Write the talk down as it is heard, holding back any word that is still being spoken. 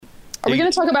we going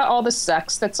to talk about all the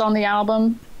sex that's on the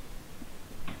album?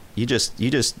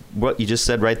 What you just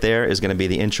said right there is going to be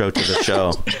the intro to the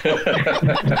show.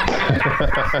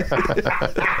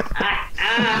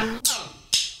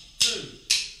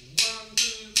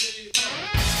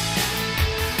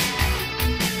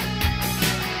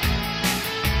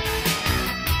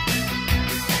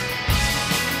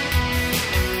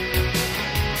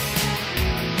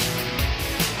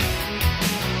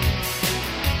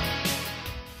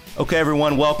 Okay,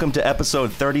 everyone, welcome to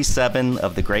episode 37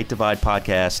 of the Great Divide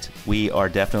podcast. We are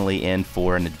definitely in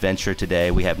for an adventure today.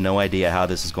 We have no idea how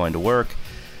this is going to work.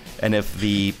 And if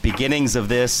the beginnings of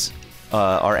this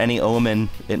are any omen,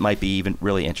 it might be even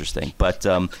really interesting. But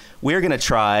we're going to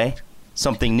try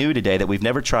something new today that we've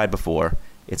never tried before.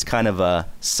 It's kind of a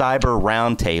cyber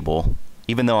roundtable,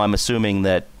 even though I'm assuming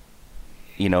that,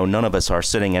 none of us are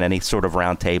sitting at any sort of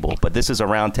round table. But this is a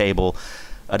round table,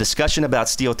 a discussion about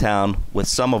Steeltown with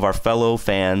some of our fellow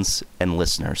fans and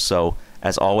listeners. So,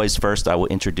 as always, first I will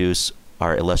introduce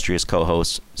our illustrious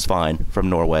co-host, Svein from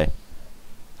Norway.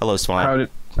 Hello, Svein.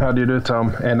 How do you do,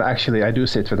 Tom? And actually, I do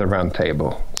sit with a round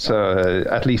table. So,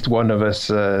 at least one of us,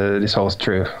 this holds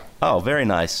true. Oh, very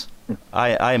nice.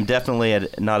 I am definitely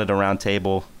not at a round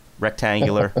table,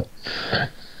 rectangular,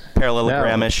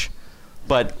 parallelogram-ish.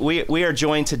 But we are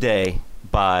joined today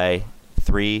by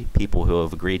three people who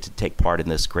have agreed to take part in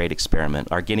this great experiment,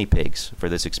 our guinea pigs for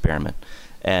this experiment.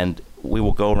 And we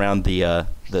will go around the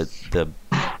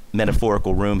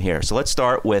metaphorical room here. So let's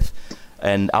start with,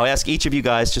 and I'll ask each of you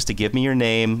guys just to give me your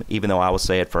name, even though I will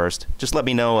say it first. Just let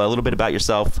me know a little bit about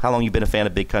yourself, how long you've been a fan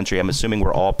of Big Country. I'm assuming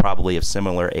we're all probably of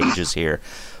similar ages here.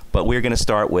 But we're going to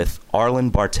start with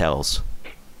Arlin Bartels.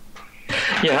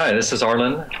 Yeah, hi, this is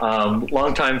Arlin.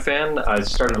 Longtime fan. I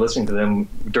started listening to them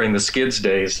during the Skids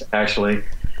days, actually,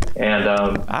 and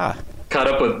caught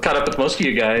up with most of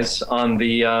you guys on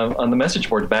the message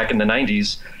board back in the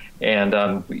 '90s, and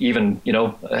even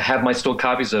have my still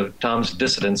copies of Tom's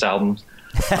Dissidents albums.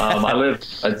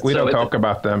 We don't talk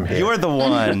about them here. You're the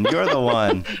one. You're the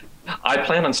one. I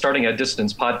plan on starting a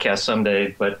Dissidents podcast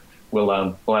someday, but we'll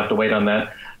have to wait on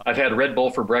that. I've had Red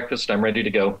Bull for breakfast. I'm ready to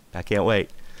go. I can't wait.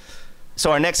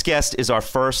 So our next guest is our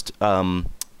first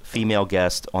female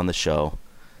guest on the show,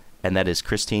 and that is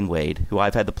Christine Wade, who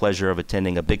I've had the pleasure of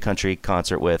attending a Big Country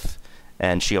concert with,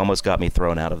 and she almost got me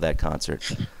thrown out of that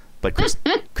concert. But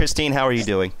Christine, how are you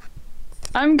doing?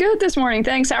 I'm good this morning,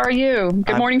 thanks. How are you?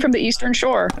 Good morning from the Eastern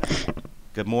Shore.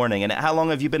 Good morning. And how long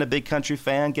have you been a Big Country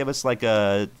fan? Give us like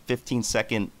a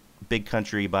 15-second Big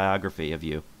Country biography of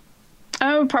you.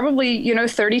 Oh, probably,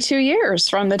 32 years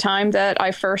from the time that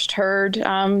I first heard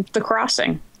The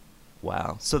Crossing.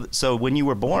 Wow. So when you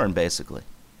were born, basically.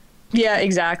 Yeah,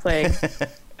 exactly.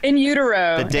 In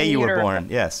utero. The day you were born,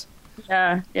 yes.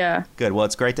 Yeah. Good. Well,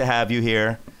 it's great to have you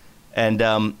here. And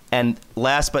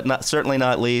last but certainly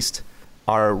not least,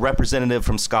 our representative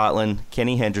from Scotland,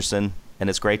 Kenny Henderson. And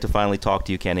it's great to finally talk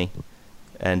to you, Kenny.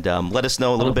 And let us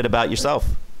know a little bit about yourself.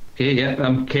 Okay, yeah.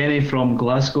 I'm Kenny from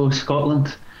Glasgow,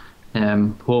 Scotland.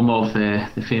 Home of the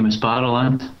famous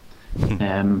Barrowland.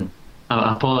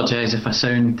 I apologise if I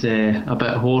sound a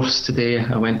bit hoarse today.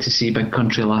 I went to see Big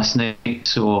Country last night,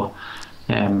 so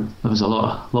there was a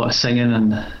lot of singing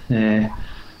and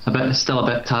still a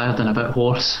bit tired and a bit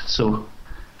hoarse. So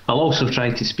I'll also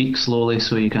try to speak slowly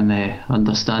so you can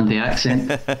understand the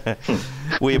accent.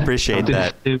 We appreciate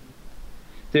that. Do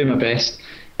my best.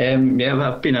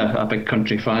 I've been a Big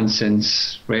Country fan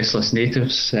since Restless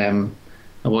Natives.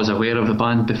 I was aware of the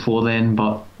band before then,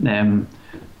 but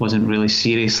wasn't really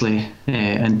seriously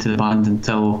into the band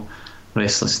until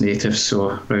Restless Natives,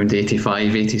 so around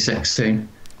 85, 86 time.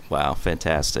 Wow,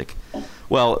 fantastic.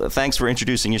 Well, thanks for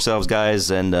introducing yourselves,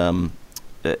 guys, and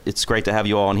it's great to have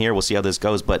you all on here. We'll see how this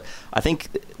goes, but I think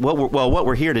what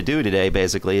we're here to do today,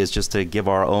 basically, is just to give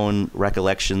our own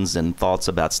recollections and thoughts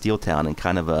about Steeltown in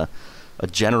kind of a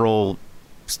general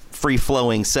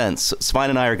free-flowing sense. Svein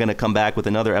and I are going to come back with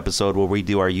another episode where we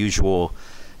do our usual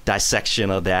dissection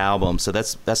of the album. So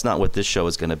that's not what this show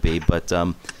is going to be. But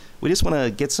we just want to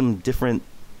get some different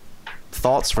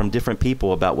thoughts from different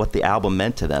people about what the album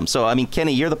meant to them. So, I mean,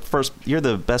 Kenny, you're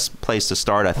the best place to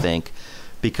start, I think,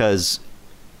 because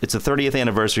it's the 30th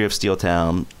anniversary of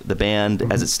Steeltown. The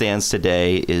band, as it stands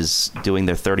today, is doing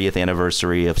their 30th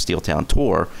anniversary of Steeltown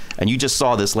tour. And you just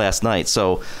saw this last night.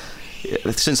 So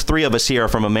since three of us here are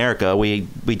from America, we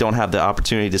don't have the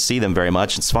opportunity to see them very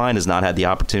much, and Svein has not had the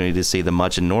opportunity to see them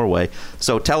much in Norway.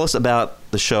 So tell us about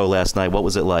the show last night. What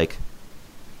was it like?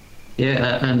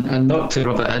 Yeah, and not to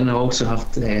rub it in, I also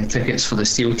have tickets for the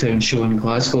Steeltown show in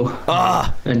Glasgow.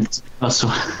 Ah! And also,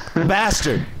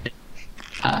 bastard!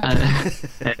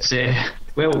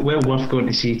 well worth going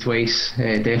to see twice.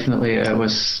 Definitely, it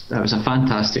was a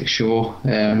fantastic show.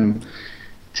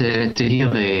 To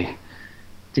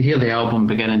hear the album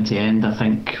beginning to end, I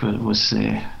think it was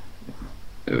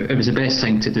the best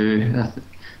thing to do.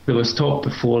 There was talk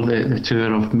before the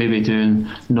tour of maybe doing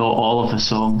not all of the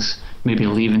songs, maybe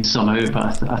leaving some out,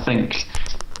 but I think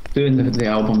doing the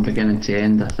album beginning to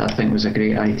end, I think was a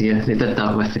great idea. They did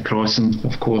that with The Crossing,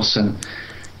 of course, and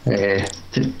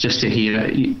just to hear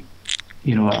it,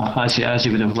 you know, as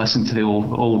you would have listened to the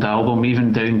old album,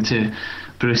 even down to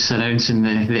Bruce announcing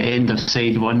the end of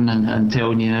side 1 and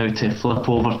telling you now to flip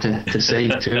over to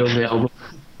side 2 of the album.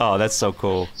 Oh, that's so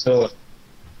cool. So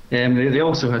they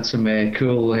also had some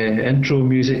cool intro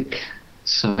music,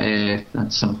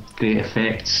 and some great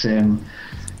effects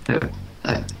that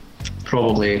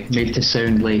probably made to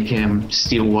sound like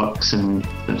steelworks, and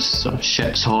there's sort of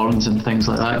ship's horns and things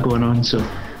like that going on. So,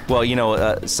 well, you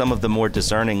know, some of the more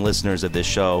discerning listeners of this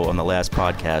show on the last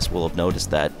podcast will have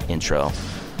noticed that intro.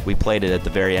 We played it at the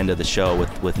very end of the show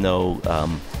with no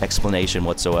explanation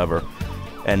whatsoever.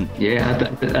 And yeah,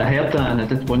 I heard that, and I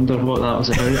did wonder what that was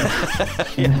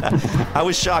about. Yeah. I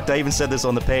was shocked. I even said this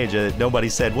on the page. Nobody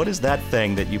said, "What is that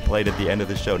thing that you played at the end of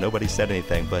the show?" Nobody said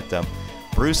anything. But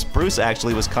Bruce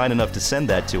actually was kind enough to send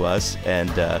that to us,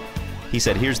 and he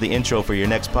said, "Here's the intro for your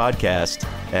next podcast."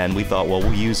 And we thought, well,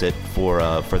 we'll use it for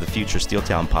the future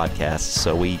Steeltown podcasts.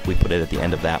 So we put it at the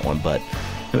end of that one. But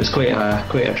it was quite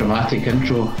a dramatic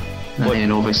intro, and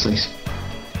then obviously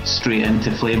straight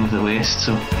into Flame of the West.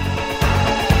 So.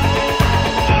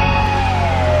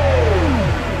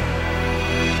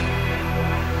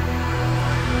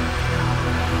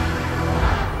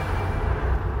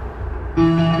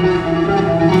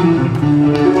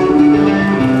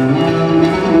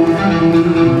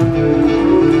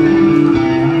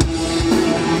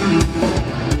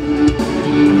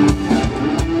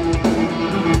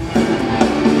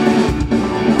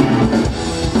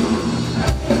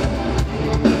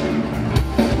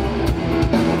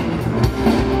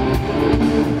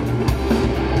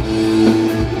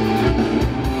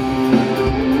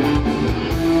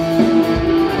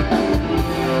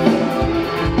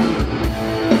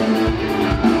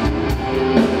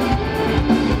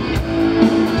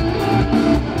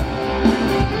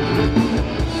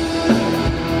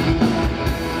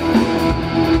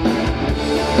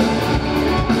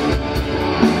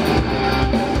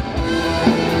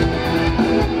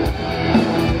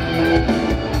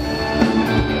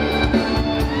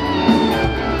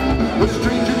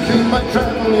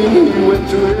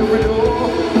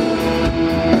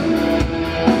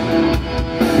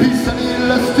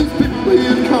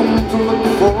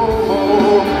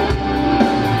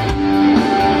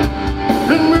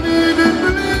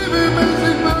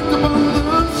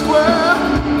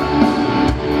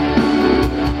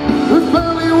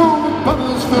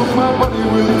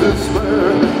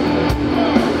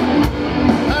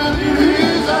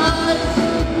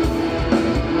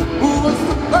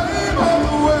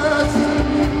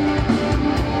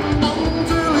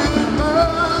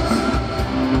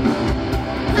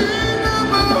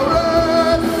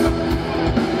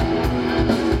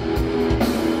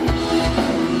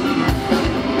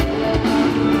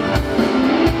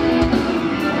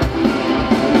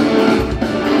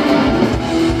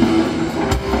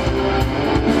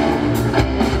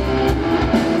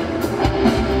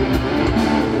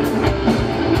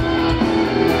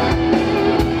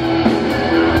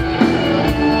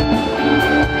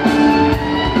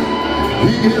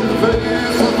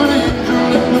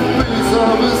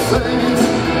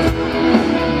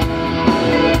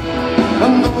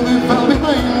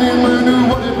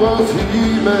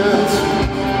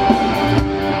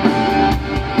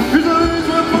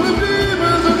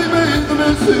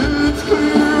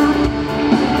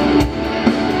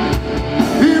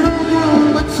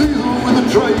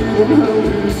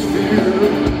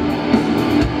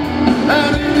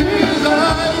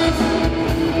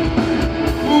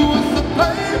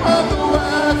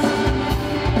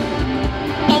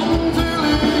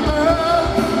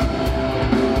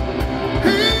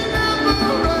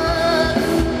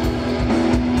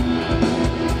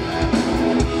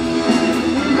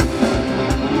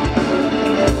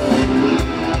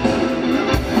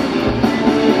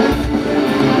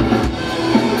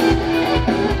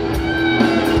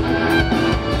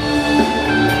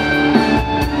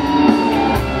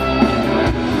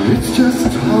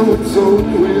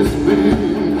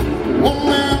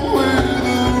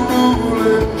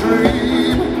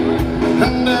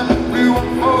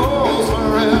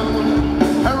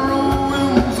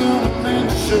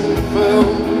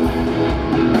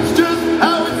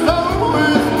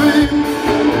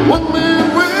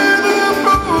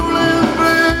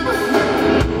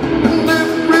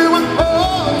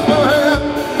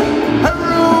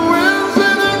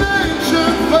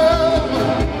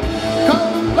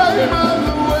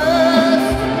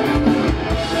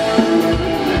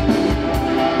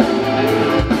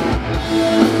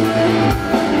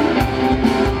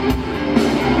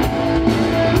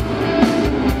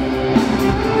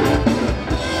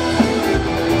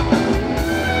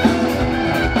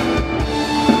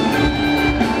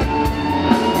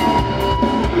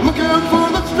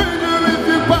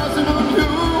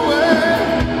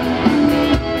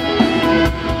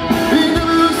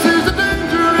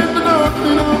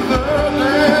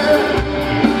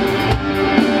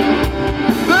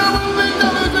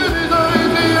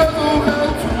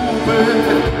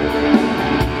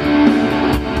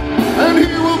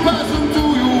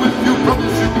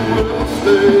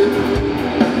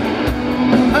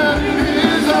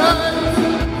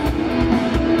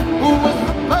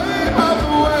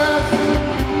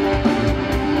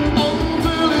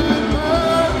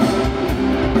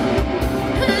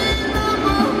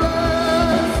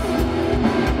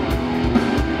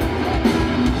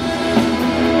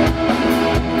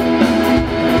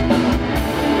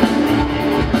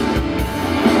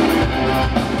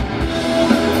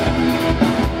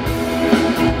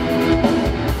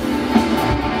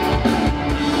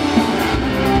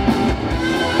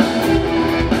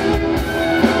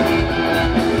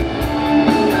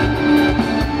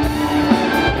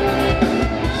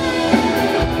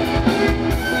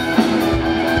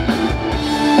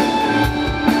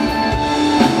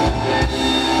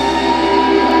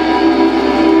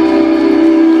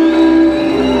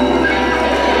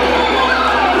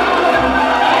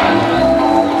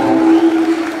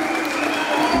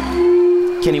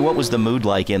 was the mood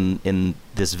like in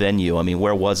this venue? I mean,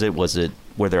 where was it?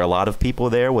 Were there a lot of people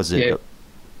there? Was it?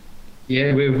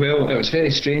 Yeah, well, it was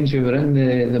very strange. We were in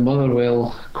the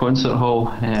Motherwell concert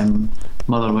hall.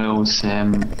 Motherwell's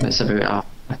it's about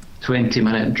a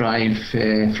 20-minute drive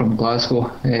from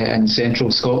Glasgow in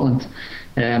central Scotland.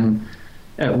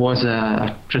 It was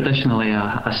traditionally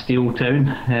a steel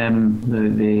town.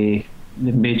 The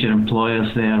major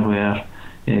employers there were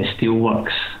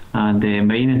steelworks and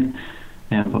mining.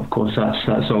 But of course,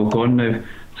 that's all gone now.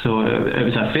 So it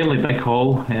was a fairly big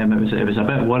hall. It was a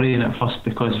bit worrying at first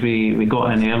because we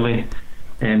got in early,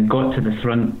 got to the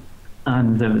front,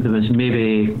 and there was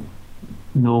maybe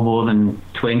no more than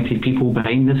 20 people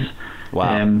behind us.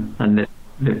 Wow. And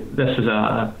this was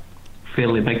a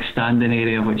fairly big standing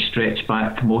area which stretched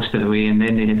back most of the way, and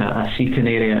then they had a seating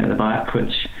area at the back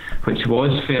which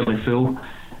was fairly full.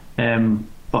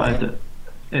 But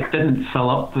it didn't fill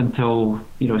up until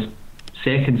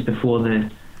seconds before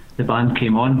the band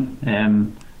came on,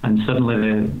 and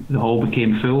suddenly the hall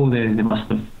became full. They must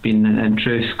have been in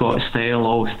true Scots style,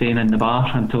 all staying in the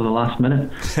bar until the last minute.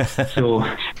 So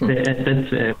it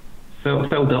did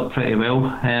filled up pretty well,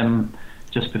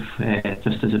 just as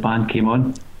the band came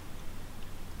on.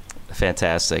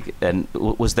 Fantastic. And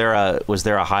was there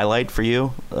a highlight for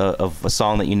you of a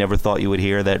song that you never thought you would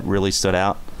hear that really stood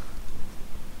out?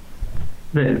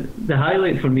 The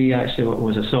highlight for me actually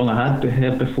was a song I had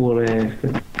heard before,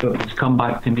 it's Come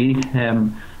Back to Me.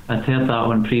 I'd heard that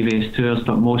on previous tours,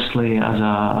 but mostly as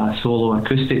a solo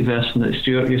acoustic version that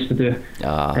Stuart used to do.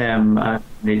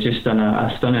 They just done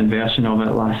a stunning version of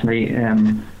it last night.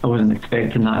 I wasn't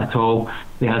expecting that at all.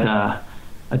 They had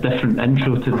a different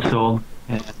intro to the song.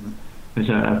 It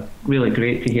was really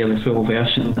great to hear the full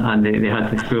version, and they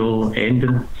had the full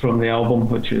ending from the album,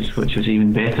 which was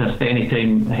even better. Any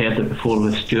time I heard it before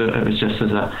with Stuart, it was just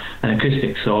as an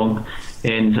acoustic song,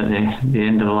 ends at the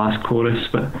end of the last chorus.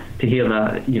 But to hear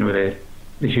that,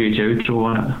 the huge outro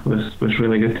on it was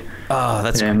really good. Oh,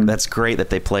 that's great that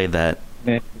they played that.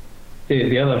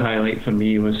 The other highlight for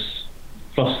me was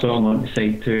first song on the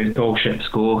side 2, Tall Ships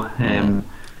Go.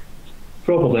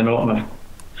 Probably not my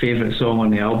favourite song on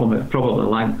the album. It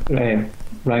probably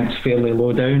ranks fairly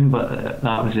low down, but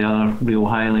that was the other real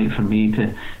highlight for me.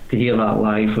 To hear that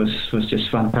live was just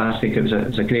fantastic. It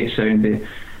was a great sound,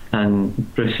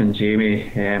 and Bruce and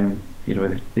Jamie,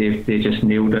 they just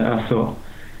nailed it, I thought.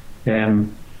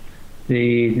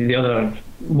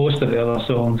 Most of the other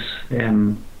songs,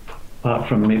 apart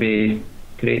from maybe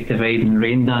Great Divide and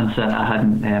Rain Dance, that I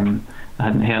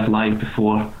hadn't heard live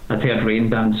before. I'd heard Rain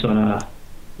Dance on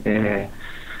a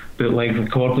bootleg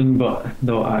recording, but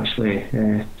not actually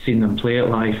seen them play it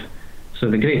live. So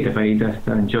the Great Divide,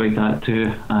 I enjoyed that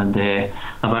too, and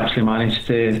I've actually managed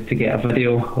to get a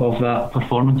video of that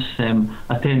performance.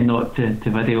 I tend not to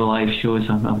video live shows,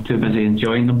 I'm too busy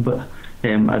enjoying them, but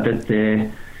I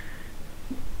did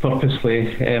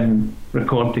purposely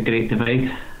record the Great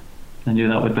Divide. I knew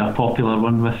that would be a popular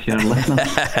one with your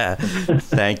listeners.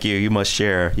 Thank you. You must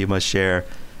share.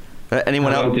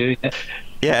 Anyone else?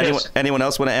 Yeah. Anyone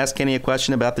else want to ask Kenny a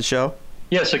question about the show?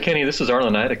 Yeah, so Kenny, this is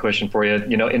Arlin. I had a question for you.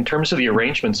 In terms of the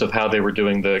arrangements of how they were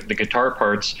doing the guitar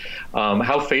parts,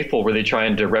 how faithful were they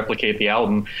trying to replicate the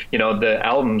album? The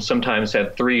album sometimes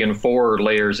had 3 and 4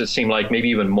 layers. It seemed like maybe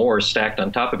even more stacked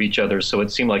on top of each other. So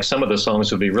it seemed like some of the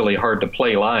songs would be really hard to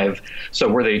play live. So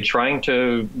were they trying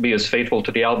to be as faithful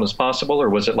to the album as possible, or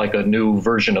was it like a new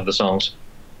version of the songs?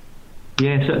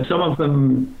 Yes, some of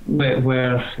them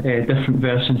were different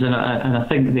versions, and I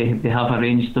think they have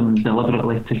arranged them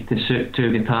deliberately to suit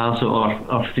 2 guitars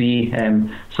or 3.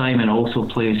 Simon also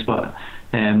plays, but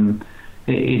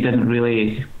he didn't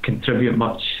really contribute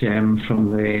much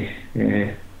from the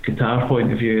guitar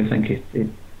point of view. I think he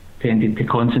tended to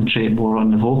concentrate more on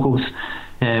the vocals.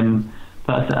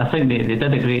 But I think they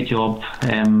did a great job.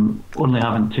 Only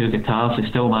having 2 guitars, they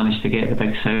still managed to get the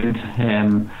big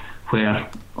sound. Where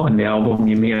on the album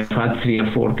you may have had 3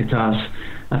 or 4 guitars.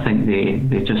 I think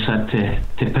they just had to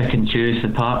pick and choose the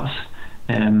parts,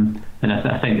 and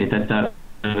I think they did that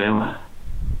as well.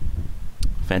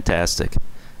 Fantastic.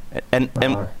 And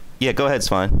yeah, go ahead,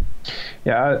 Svein.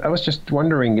 Yeah, I was just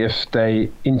wondering if they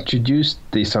introduced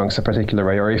these songs a particular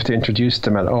way, or if they introduced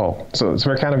them at all. So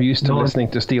we're kind of used to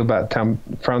listening to Steel Bat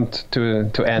front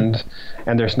to end,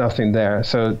 and there's nothing there.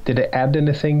 So did they add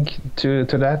anything to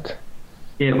that?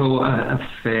 Yeah, well, I've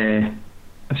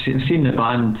seen the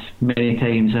band many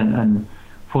times, and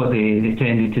what they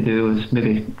tended to do is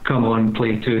maybe come on,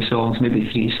 play 2 songs, maybe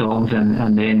 3 songs,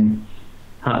 and then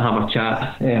have a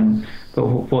chat. But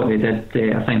what they did,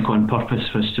 I think on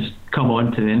purpose, was just come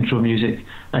on to the intro music,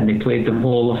 and they played the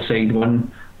whole of side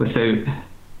 1 without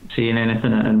saying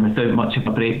anything, and without much of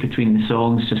a break between the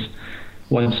songs, just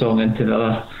one song into the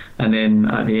other. And then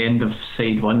at the end of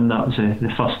side one, that was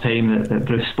the first time that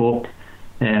Bruce spoke,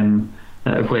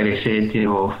 where he said,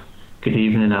 good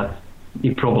evening.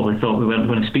 You probably thought we weren't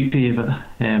going to speak to you, but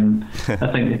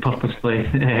I think they purposely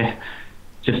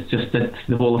just did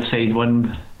the whole of side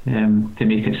one to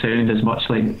make it sound as much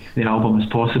like the album as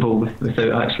possible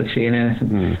without actually saying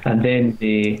anything. And then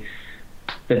they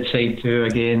did side two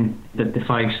again, did the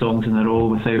 5 songs in a row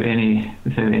without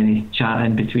any chat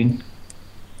in between.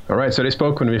 All right, so they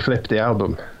spoke when we flipped the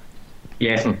album.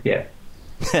 Yeah.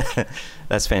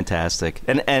 That's fantastic.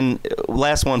 And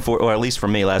last one or at least for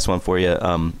me, last one for you.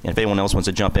 And if anyone else wants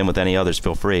to jump in with any others,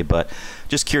 feel free. But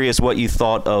just curious what you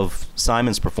thought of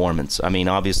Simon's performance. I mean,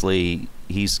 obviously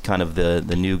he's kind of the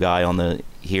new guy on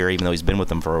here, even though he's been with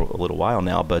them for a little while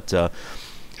now. But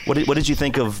what did you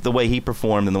think of the way he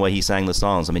performed and the way he sang the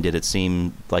songs? I mean, did it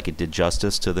seem like it did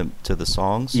justice to the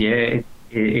songs? Yeah.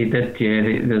 He did,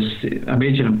 yeah. There's a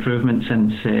major improvement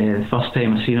since the first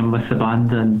time I seen him with the band,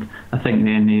 and I think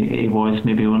then he was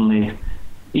maybe only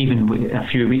even a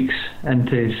few weeks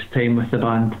into his time with the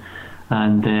band.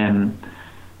 And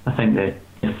I think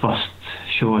the first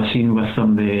show I seen with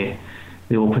them, they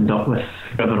opened up with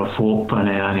River of Hope,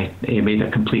 and he made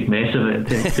a complete mess of it,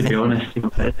 to be honest.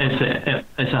 It's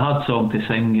a hard song to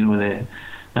sing,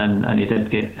 and he did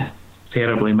get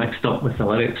terribly mixed up with the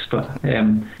lyrics, but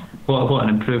what an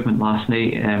improvement last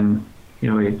night. He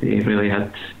really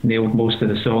had nailed most of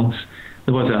the songs.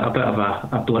 There was a bit of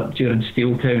a blip during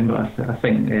Steeltown, but I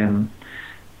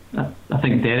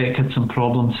think Derek had some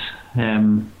problems,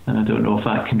 and I don't know if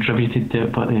that contributed to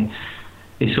it, but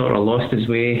he sort of lost his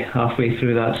way halfway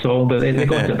through that song, but they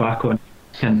got it back on.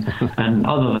 And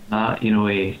other than that, he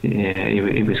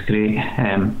was great.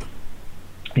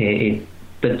 He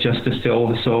did justice to all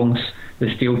the songs, the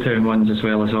Steeltown ones as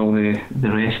well as all the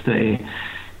rest that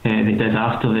they did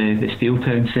after the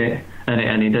Steeltown set,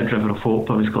 and he did River of Hope.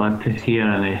 I was glad to hear,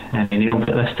 and he nailed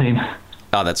it this time.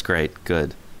 Oh, that's great,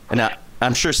 good. And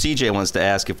I'm sure CJ wants to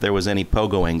ask if there was any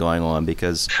pogoing going on,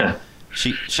 because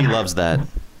she loves that.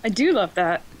 I do love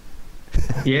that.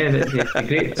 Yeah, the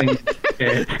great thing.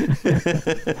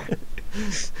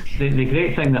 The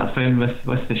great thing that I found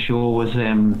with the show was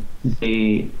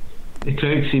the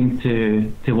crowd seemed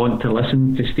to want to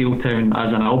listen to Steeltown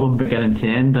as an album beginning to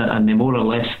end, and they more or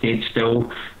less stayed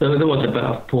still. There was a bit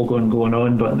of pogoing going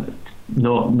on, but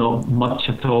not much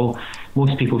at all.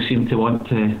 Most people seemed to want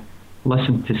to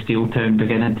listen to Steeltown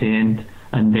beginning to end,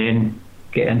 and then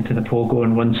get into the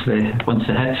pogoing once the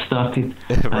hits started.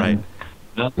 Right.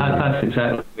 That's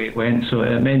exactly the way it went. So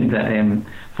it meant that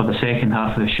for the second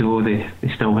half of the show, they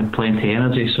still had plenty of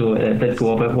energy. So it did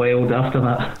go a bit wild after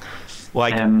that.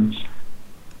 Like,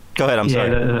 go ahead. I'm sorry.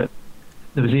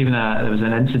 There was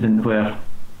an incident where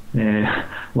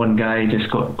one guy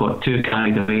just got too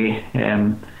carried away.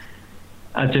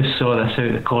 I just saw this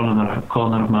out the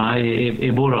corner of my eye.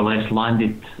 He more or less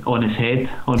landed on his head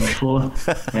on the floor.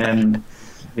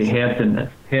 He heard and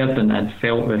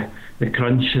felt the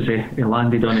crunch as he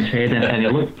landed on his head, and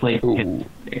it looked like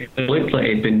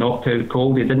he'd been knocked out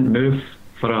cold. He didn't move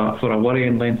for a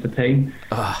worrying length of time.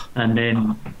 And then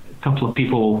a couple of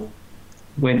people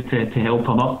went to help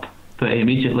him up, but he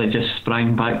immediately just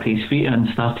sprang back to his feet and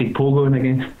started pogoing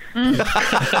again.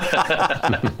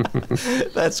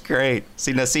 That's great.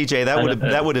 See, now CJ,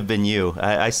 that would have been you.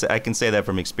 I can say that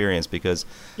from experience, because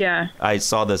I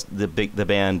saw the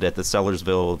band at the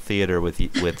Sellersville Theater with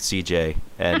CJ,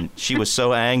 and she was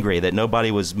so angry that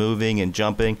nobody was moving and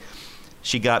jumping.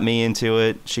 She got me into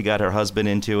it. She got her husband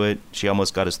into it. She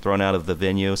almost got us thrown out of the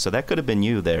venue. So that could have been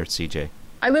you there, CJ.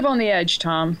 I live on the edge,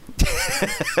 Tom.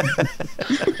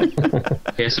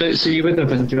 Yeah, so you would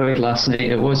have enjoyed last night.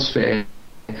 It was for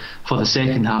the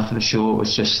second half of the show. It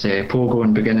was just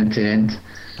pogoing beginning to end.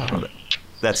 Oh,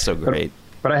 that's so great.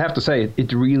 But I have to say,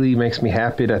 it really makes me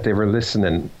happy that they were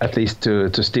listening, at least to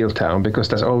Steeltown, because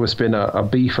there's always been a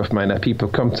beef of mine that people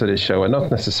come to this show, and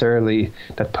not necessarily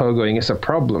that pogoing is a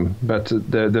problem, but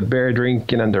the beer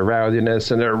drinking and the rowdiness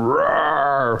and the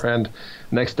roar, and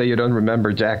next day you don't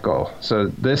remember jack all. So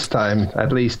this time,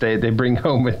 at least, they bring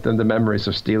home with them the memories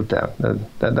of Steeltown.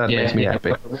 That makes me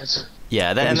happy.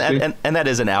 Yeah, and that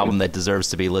is an album that deserves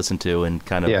to be listened to, and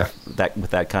kind of with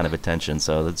that kind of attention.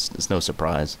 So it's no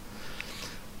surprise.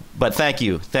 But thank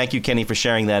you, Kenny, for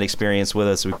sharing that experience with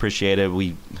us. We appreciate it.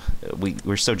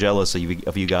 We're so jealous of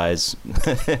you guys.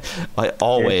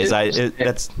 Always,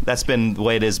 that's been the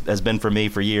way it has been for me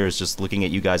for years. Just looking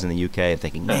at you guys in the UK and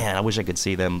thinking, man, I wish I could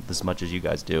see them as much as you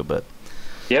guys do. But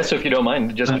Yeah, so if you don't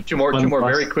mind, just two more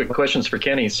very quick questions for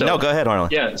Kenny. So, no, go ahead, Arlen.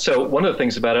 Yeah, so one of the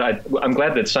things about it, I'm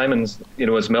glad that Simon's,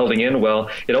 was melding in well.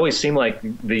 It always seemed like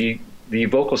the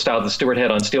vocal style that Stewart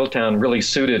had on Steeltown really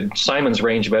suited Simon's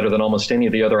range better than almost any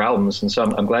of the other albums, and so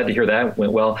I'm glad to hear that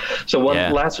went well. So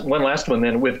one last one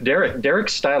then with Derek.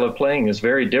 Derek's style of playing is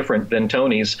very different than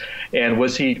Tony's, and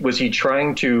was he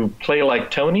trying to play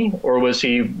like Tony, or was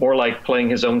he more like playing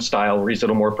his own style, where he's a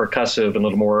little more percussive and a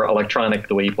little more electronic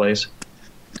the way he plays?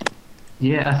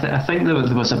 Yeah, I think there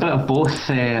was a bit of both.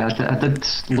 I did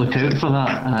look out for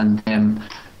that, and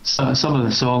some of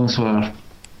the songs were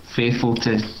faithful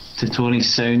to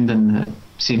Tony's sound and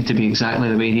seemed to be exactly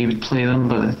the way he would play them,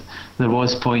 but there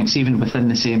was points even within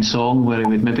the same song where he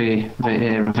would maybe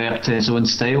revert to his own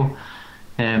style.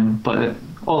 But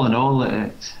all in all,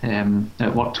 it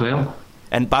worked well.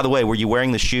 And by the way, were you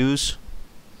wearing the shoes?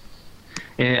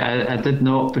 I did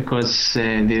not, because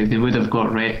they would have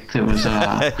got wrecked. It was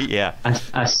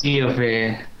a sea of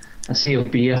beer,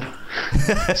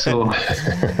 so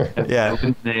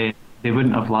they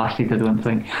wouldn't have lasted, I don't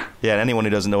think. Yeah, and anyone who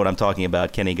doesn't know what I'm talking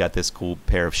about, Kenny got this cool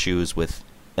pair of shoes with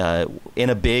in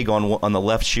a big on the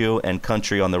left shoe and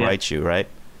country on the right shoe, right?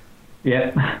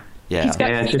 Yeah. Yeah. He's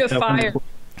got feet of fire.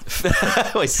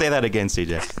 Wait, say that again,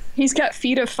 CJ. He's got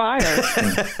feet of fire.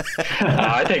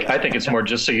 I think it's more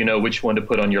just so you know which one to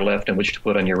put on your left and which to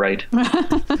put on your right.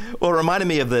 Well, it reminded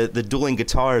me of the dueling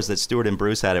guitars that Stewart and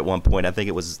Bruce had at one point. I think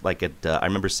it was like I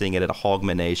remember seeing it at a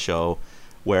Hogmanay show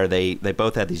where they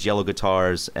both had these yellow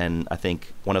guitars, and I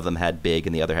think one of them had big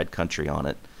and the other had country on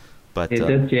it. But it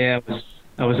did, yeah.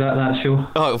 I was at that show.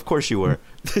 Oh, of course you were.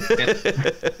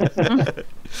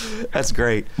 That's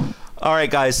great. All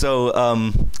right, guys. So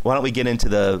why don't we get into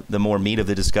the more meat of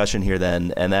the discussion here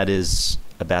then, and that is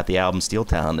about the album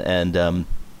Steeltown. And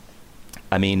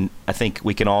I mean, I think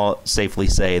we can all safely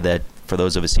say that for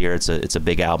those of us here, it's a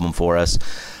big album for us.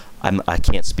 I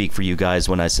can't speak for you guys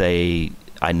when I say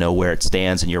I know where it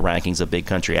stands in your rankings of big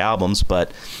country albums,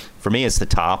 but for me, it's the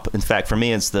top. In fact, for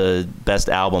me, it's the best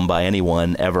album by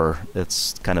anyone ever.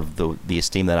 It's kind of the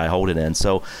esteem that I hold it in.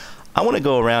 So I want to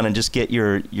go around and just get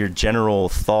your general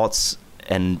thoughts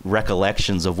and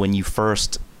recollections of when you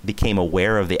first became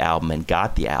aware of the album and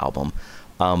got the album.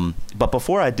 But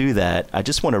before I do that, I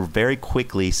just want to very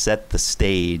quickly set the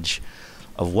stage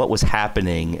of what was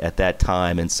happening at that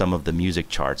time in some of the music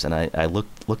charts. And I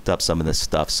looked up some of this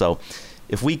stuff. So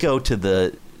if we go to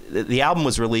the album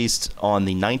was released on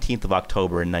the 19th of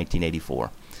October in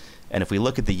 1984. And if we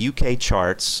look at the UK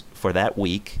charts for that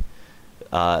week,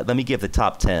 let me give the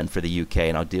top 10 for the UK,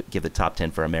 and I'll give the top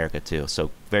 10 for America too.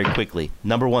 So very quickly,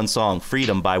 number one song,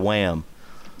 Freedom by Wham.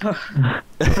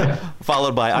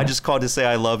 Followed by I Just Called to Say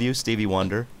I Love You, Stevie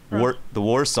Wonder. The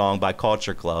War Song by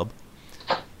Culture Club.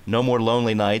 No More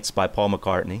Lonely Nights by Paul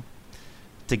McCartney.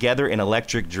 Together in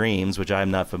Electric Dreams, which I'm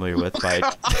not familiar with, by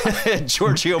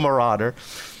Giorgio Moroder.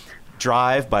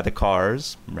 Drive by The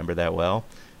Cars, remember that well.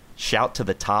 Shout to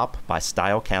the Top by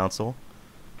Style Council.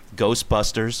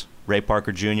 Ghostbusters, Ray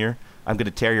Parker Jr. I'm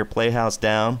Gonna Tear Your Playhouse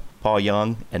Down, Paul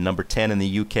Young. And number 10 in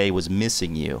the UK was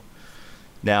Missing You.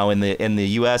 Now in the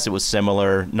US it was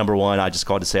similar. Number one, I Just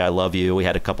Called to Say I Love You. We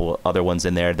had a couple other ones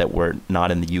in there that were not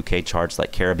in the UK charts,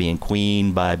 like Caribbean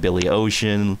Queen by Billy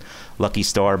Ocean, Lucky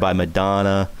Star by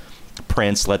Madonna,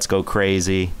 Prince, Let's Go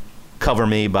Crazy, Cover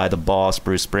Me by The Boss,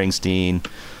 Bruce Springsteen,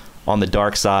 On the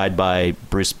Dark Side by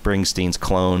Bruce Springsteen's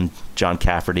clone, John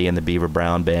Cafferty and the Beaver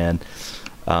Brown Band.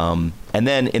 And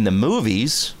then in the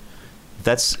movies, if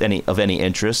that's of any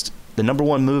interest, the number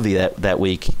one movie that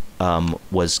week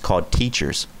was called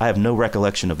Teachers. I have no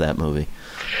recollection of that movie.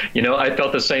 I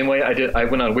felt the same way. I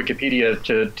went on Wikipedia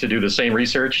to do the same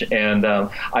research, and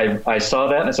I saw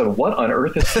that and I said, "What on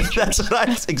earth is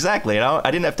Teachers?" Exactly. And I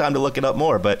didn't have time to look it up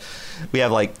more, but we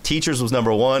have like Teachers was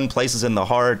number one, Places in the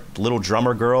Heart, Little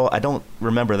Drummer Girl. I don't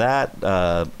remember that.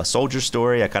 A Soldier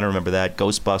Story. I kind of remember that.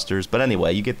 Ghostbusters. But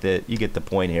anyway, you get the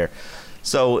point here.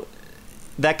 So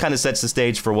that kind of sets the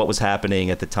stage for what was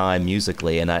happening at the time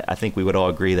musically, and I think we would all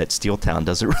agree that Steeltown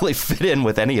doesn't really fit in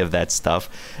with any of that stuff.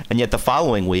 And yet the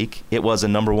following week, it was a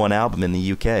number one album in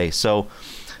the UK. So,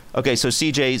 okay, so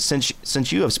CJ,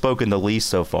 since you have spoken the least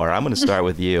so far, I'm going to start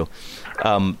with you.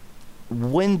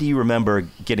 When do you remember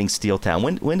getting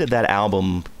Steeltown? When did that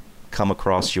album come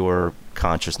across your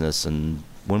consciousness, and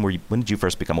when did you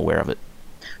first become aware of it?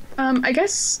 I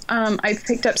guess I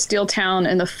picked up Steeltown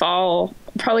in the fall,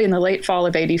 probably in the late fall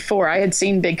of '84. I had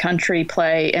seen Big Country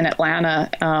play in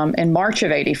Atlanta in March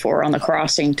of '84 on the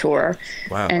Crossing tour.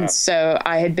 Wow. And so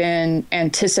I had been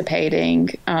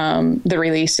anticipating the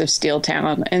release of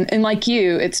Steeltown. And like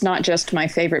you, it's not just my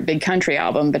favorite Big Country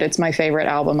album, but it's my favorite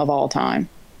album of all time.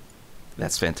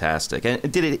 That's fantastic. And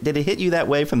did it hit you that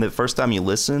way from the first time you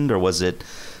listened, or was it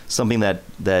something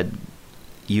that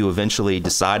you eventually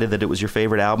decided that it was your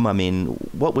favorite album? I mean,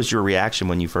 what was your reaction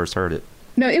when you first heard it?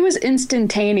 No, it was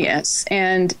instantaneous.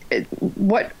 And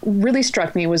what really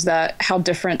struck me was that how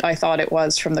different I thought it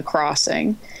was from The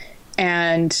Crossing.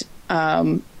 And,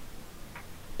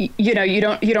 you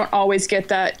don't always get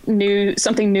that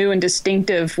something new and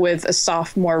distinctive with a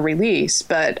sophomore release.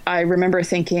 But I remember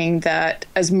thinking that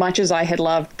as much as I had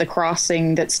loved The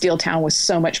Crossing, that Steeltown was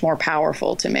so much more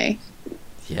powerful to me.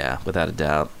 Yeah, without a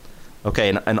doubt. Okay,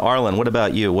 and Arlin, what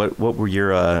about you? What were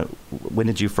your when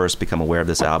did you first become aware of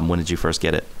this album? When did you first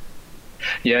get it?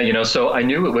 Yeah, so I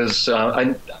knew it was.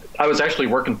 I was actually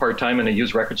working part-time in a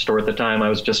used record store at the time. I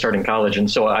was just starting college,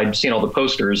 and so I'd seen all the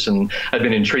posters, and I'd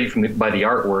been intrigued by the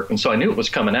artwork, and so I knew it was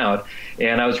coming out,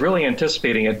 and I was really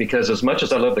anticipating it because as much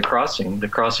as I love The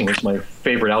Crossing is my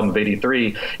favorite album of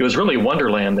 '83, it was really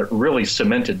Wonderland that really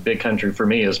cemented Big Country for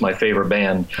me as my favorite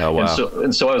band. Oh, wow.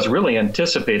 And so I was really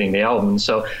anticipating the album.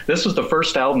 So this was the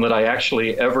first album that I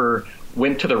actually ever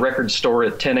went to the record store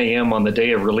at 10 a.m. on the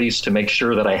day of release to make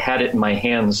sure that I had it in my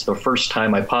hands the first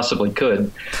time I possibly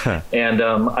could. And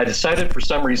I decided for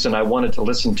some reason I wanted to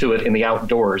listen to it in the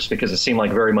outdoors because it seemed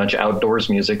like very much outdoors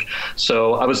music.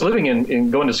 So I was living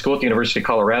going to school at the University of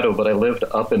Colorado, but I lived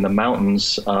up in the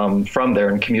mountains from there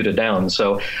and commuted down.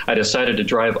 So I decided to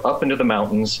drive up into the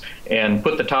mountains and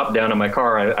put the top down in my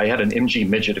car. I had an MG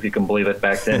Midget, if you can believe it,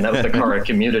 back then. That was the car I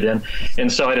commuted in.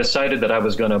 And so I decided that I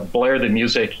was going to blare the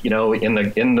music, in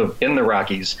the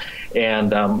Rockies,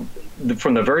 and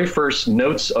from the very first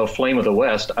notes of Flame of the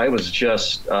West, I was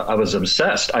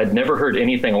obsessed. I'd never heard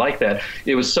anything like that.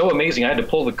 It was so amazing. I had to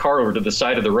pull the car over to the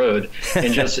side of the road and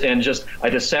I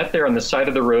just sat there on the side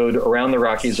of the road around the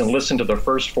Rockies and listened to the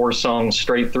first 4 songs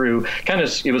straight through.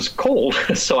 It was cold,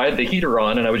 so I had the heater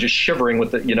on and I was just shivering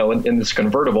with it, in this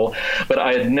convertible. But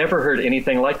I had never heard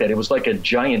anything like that. It was like a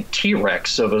giant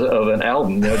T-Rex of an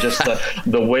album. Just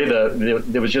the way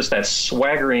there was just that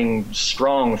swaggering,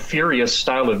 strong, furious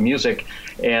style of music.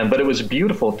 But it was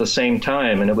beautiful at the same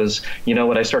time, and it was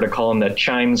what I started calling that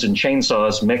chimes and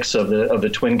chainsaws mix of the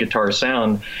twin guitar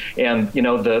sound. And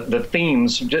the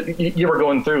themes you were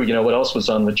going through, what else was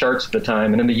on the charts at the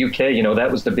time, and in the UK,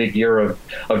 that was the big year of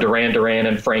Duran Duran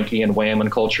and Frankie and Wham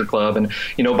and Culture Club, and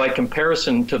by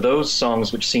comparison to those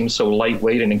songs which seemed so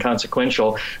lightweight and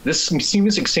inconsequential, this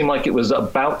music seemed like it was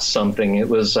about something. It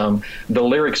was the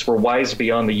lyrics were wise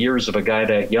beyond the years of a guy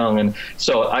that young, and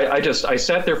so I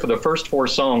sat there for the first 4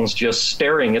 songs just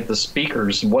staring at the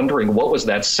speakers, wondering what was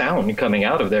that sound coming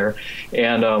out of there.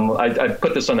 And I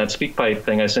put this on that SpeakPipe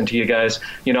thing I sent to you guys.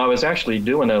 I was actually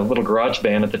doing a little garage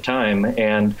band at the time,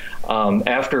 and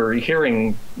after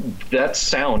hearing that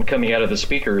sound coming out of the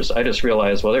speakers, I just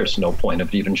realized, well, there's no point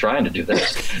of even trying to do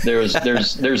this. There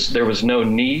was no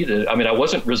need. I mean, I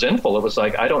wasn't resentful. It was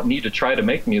like, I don't need to try to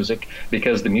make music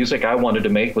because the music I wanted to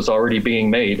make was already being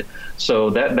made.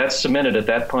 So that cemented at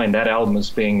that point that album as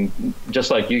being,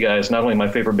 just like you guys, not only my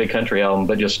favorite Big Country album,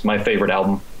 but just my favorite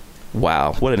album.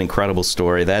 Wow, what an incredible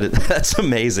story. That's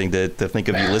amazing to think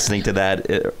of you listening to that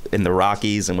in the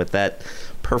Rockies and with that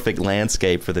perfect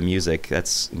landscape for the music.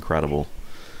 That's incredible.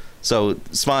 So,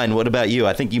 Svein, what about you?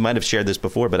 I think you might have shared this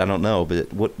before, but I don't know.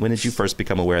 But when did you first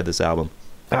become aware of this album?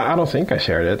 I don't think I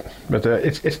shared it, but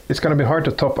it's going to be hard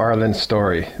to top Arlin's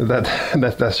story.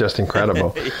 That's just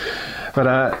incredible.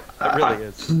 But it really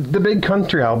is. The Big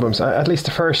Country albums, at least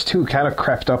the first 2, kind of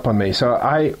crept up on me. So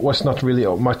I was not really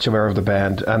much aware of the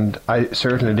band, and I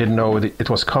certainly didn't know it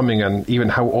was coming, and even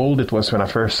how old it was when I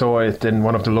first saw it in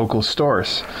one of the local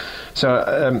stores.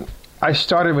 So I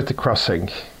started with The Crossing,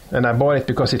 and I bought it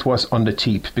because it was on the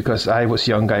cheap, because I was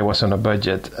young, I was on a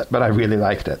budget, but I really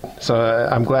liked it. So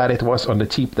I'm glad it was on the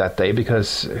cheap that day,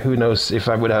 because who knows if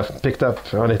I would have picked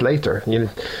up on it later.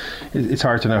 It's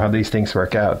hard to know how these things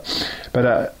work out.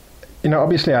 But,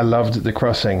 obviously I loved The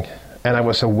Crossing, and I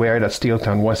was aware that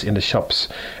Steeltown was in the shops.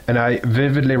 And I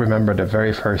vividly remember the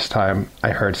very first time I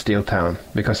heard Steeltown,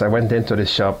 because I went into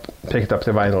this shop, picked up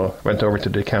the vinyl, went over to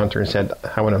the counter and said,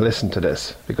 I want to listen to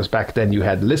this. Because back then you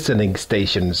had listening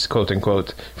stations, quote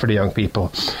unquote, for the young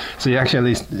people. So you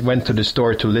actually went to the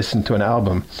store to listen to an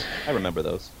album. I remember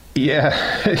those.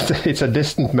 Yeah, it's a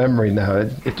distant memory now.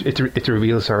 It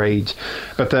reveals our age.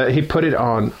 But he put it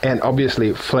on, and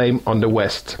obviously Flame on the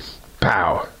West.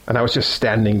 Pow! And I was just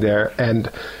standing there, and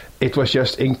it was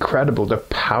just incredible, the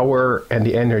power and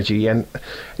the energy. And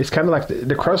it's kind of like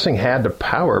the Crossing had the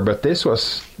power, but this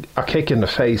was a kick in the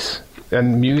face.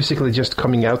 And musically just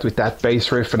coming out with that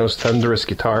bass riff and those thunderous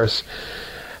guitars.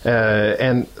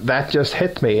 And that just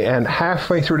hit me. And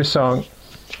halfway through the song,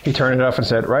 He turned it off and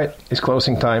said, right, it's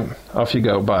closing time. Off you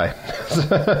go, bye.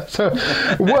 So,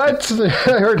 what?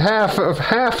 I heard half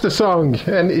the song.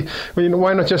 And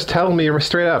why not just tell me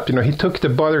straight up? He took the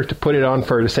bother to put it on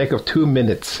for the sake of 2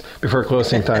 minutes before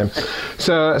closing time.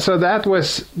 So that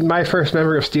was my first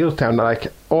memory of Steeltown. Like,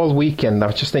 all weekend, I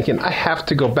was just thinking, I have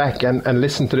to go back and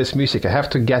listen to this music. I have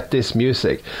to get this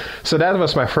music. So that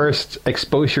was my first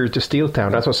exposure to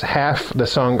Steeltown. That was half the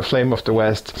song Flame of the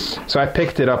West. So I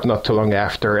picked it up not too long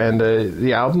after, and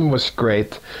the album was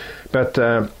great. But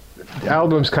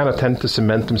albums kind of tend to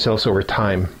cement themselves over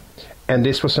time. And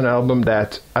this was an album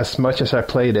that, as much as I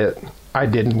played it, I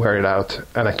didn't wear it out,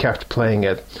 and I kept playing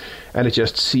it. And it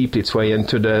just seeped its way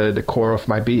into the core of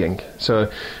my being. So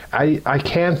I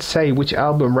can't say which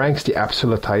album ranks the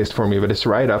absolute highest for me, but it's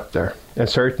right up there. And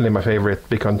certainly my favorite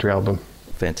big country album.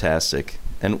 Fantastic.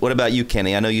 And what about you,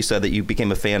 Kenny? I know you said that you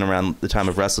became a fan around the time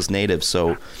of Restless Natives,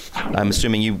 so I'm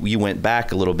assuming you went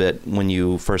back a little bit when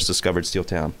you first discovered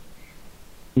Steeltown.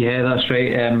 Yeah, that's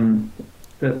right.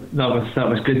 That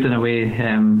was good in a way,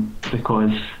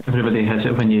 because everybody has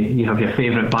it. When you have your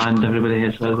favourite band, everybody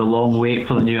has a long wait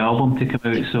for the new album to come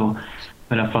out. So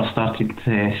when I first started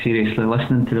seriously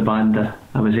listening to the band,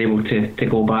 I was able to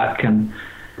go back and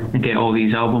get all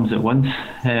these albums at once.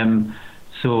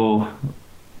 So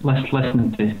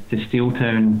listening to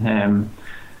Steeltown,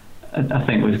 I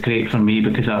think was great for me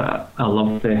because I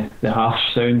loved the harsh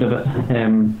sound of it.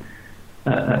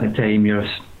 At the time, you're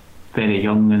very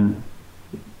young and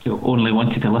you only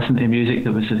wanted to listen to music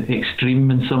that was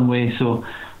extreme in some way, so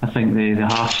I think the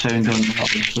harsh sound on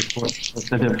that was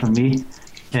what did it for me.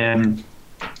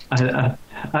 I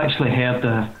actually heard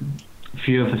a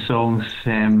few of the songs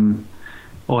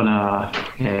on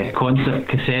a concert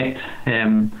cassette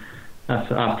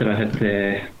after I had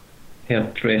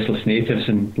heard Restless Natives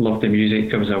and loved the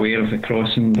music. I was aware of the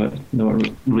Crossing, but not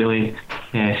really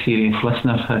serious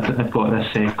listener. I'd got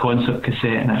this concert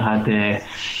cassette, and it had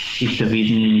East of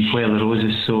Eden, Where the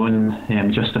Roses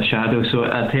Sown, Just a Shadow. So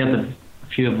I'd heard a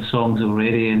few of the songs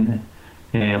already in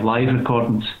live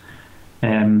recordings.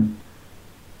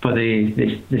 But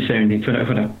the sounded, when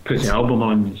I put the album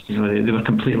on, they were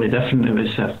completely different. It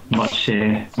was a much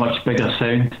bigger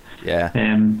sound. Yeah.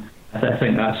 I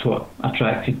think that's what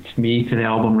attracted me to the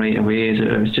album right away. Is it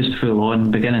was just full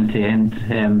on, beginning to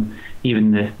end.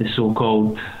 Even the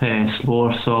so-called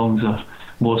slower songs or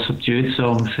more subdued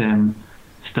songs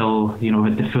still,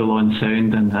 had the full on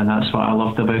sound, and that's what I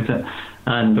loved about it.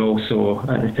 And also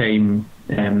at the time,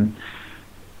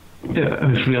 it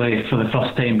was really for the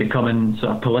first time becoming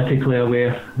sort of politically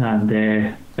aware, and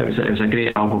it was a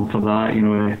great album for that.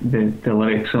 The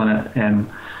lyrics on it.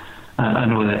 I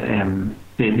know that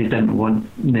they didn't want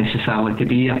necessarily to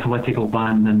be a political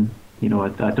band, and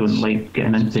I don't like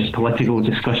getting into political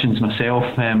discussions myself,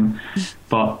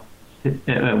 but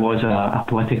it was a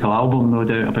political album, no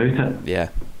doubt about it. Yeah.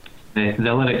 The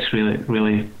lyrics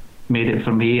really made it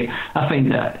for me. I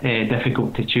find it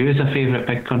difficult to choose a favourite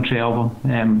big country album,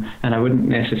 and I wouldn't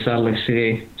necessarily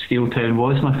say Steeltown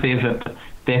was my favourite, but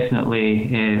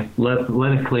definitely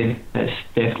lyrically it's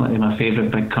definitely my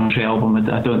favourite big country album.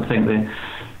 I don't think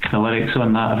the lyrics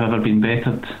on that have ever been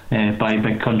bettered by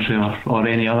Big Country or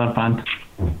any other band.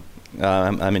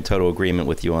 I'm in total agreement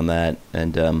with you on that,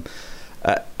 and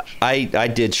I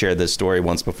did share this story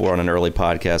once before on an early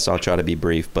podcast, so I'll try to be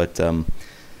brief, but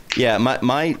yeah,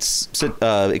 my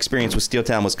experience with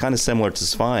Steeltown was kind of similar to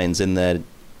Svein's in that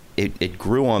it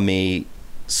grew on me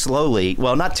slowly.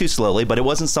 Well, not too slowly, but it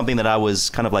wasn't something that I was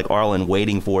kind of like Arlin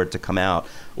waiting for it to come out,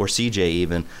 or CJ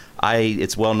even.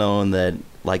 It's well known that,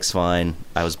 like Svein,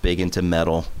 I was big into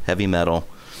metal, heavy metal,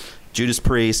 Judas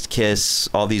Priest, Kiss,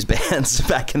 all these bands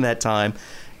back in that time.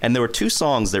 And there were two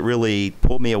songs that really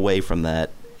pulled me away from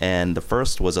that. And the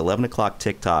first was 11 O'Clock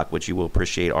TikTok, which you will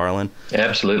appreciate, Arlin.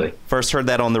 Absolutely. First heard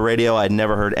that on the radio. I'd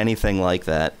never heard anything like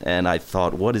that. And I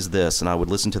thought, what is this? And I would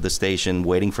listen to the station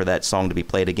waiting for that song to be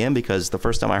played again, because the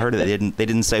first time I heard it, they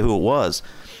didn't say who it was.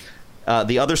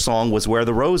 The other song was Where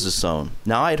the Roses Sown.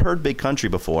 Now, I had heard Big Country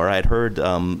before. I had heard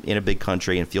In a Big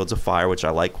Country and Fields of Fire, which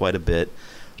I like quite a bit.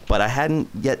 But I hadn't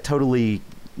yet totally,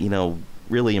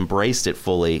 really embraced it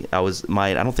fully. I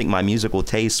don't think my musical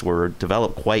tastes were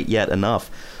developed quite yet enough.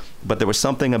 But there was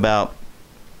something about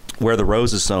Where the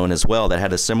Roses Sown as well that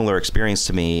had a similar experience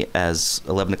to me as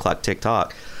 11 O'Clock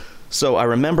TikTok. So I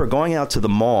remember going out to the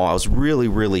mall. I was really,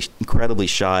 really incredibly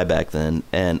shy back then.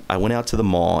 And I went out to the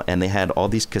mall, and they had all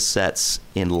these cassettes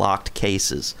in locked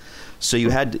cases. So you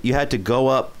had to go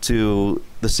up to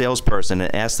the salesperson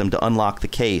and ask them to unlock the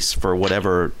case for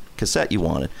whatever cassette you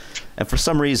wanted. And for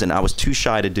some reason, I was too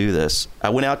shy to do this. I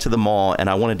went out to the mall, and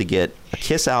I wanted to get a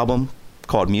Kiss album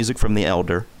called Music from the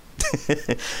Elder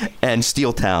and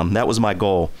Steeltown. That was my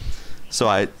goal. So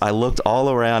I looked all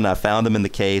around. I found them in the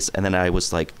case, and then I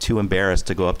was like too embarrassed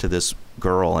to go up to this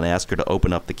girl and ask her to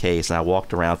open up the case. And I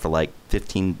walked around for like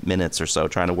 15 minutes or so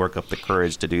trying to work up the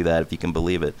courage to do that, if you can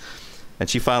believe it. And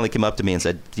she finally came up to me and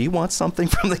said, "Do you want something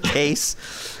from the case?"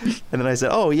 And then I said,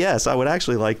 "Oh, yes, I would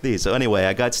actually like these." So anyway,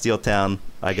 I got Steeltown.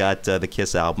 I got the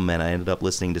Kiss album, and I ended up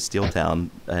listening to Steeltown.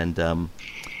 And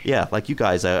yeah, like you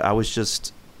guys, I was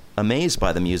just amazed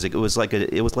by the music. It was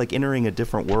like entering a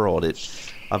different world.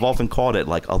 I've often called it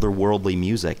like otherworldly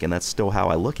music, and that's still how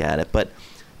I look at it. But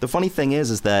the funny thing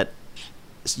is that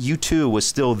U2 was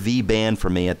still the band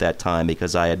for me at that time,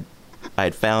 because I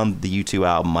had found the U2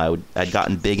 album. I'd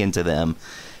gotten big into them,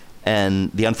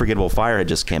 and The Unforgettable Fire had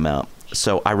just came out.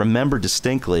 So I remember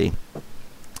distinctly,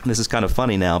 this is kind of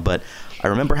funny now, but I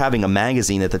remember having a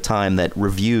magazine at the time that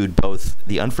reviewed both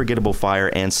The Unforgettable Fire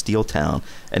and Steeltown,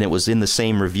 and it was in the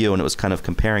same review, and it was kind of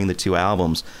comparing the two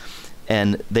albums.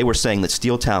 And they were saying that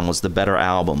Steeltown was the better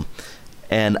album.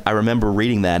 And I remember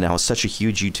reading that, and I was such a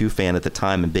huge U2 fan at the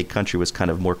time, and Big Country was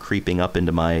kind of more creeping up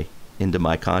into my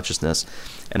consciousness.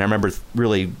 And I remember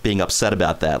really being upset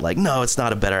about that. Like, no, it's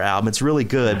not a better album. It's really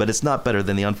good, but it's not better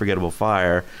than The Unforgettable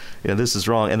Fire. This is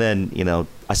wrong. And then,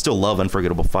 I still love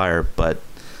Unforgettable Fire, but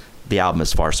the album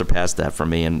has far surpassed that for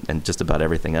me and just about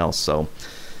everything else. So...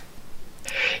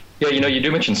 Yeah, you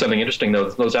do mention something interesting,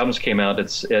 though. Those albums came out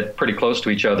pretty close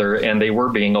to each other, and they were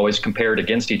being always compared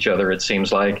against each other, it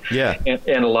seems like. Yeah.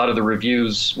 And a lot of the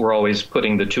reviews were always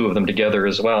putting the two of them together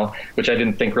as well, which I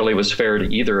didn't think really was fair to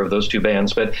either of those two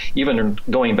bands. But even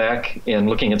going back and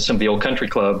looking at some of the old Country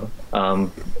Club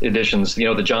editions,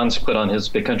 that John's put on his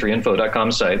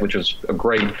bigcountryinfo.com site, which was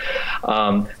great,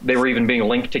 they were even being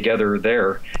linked together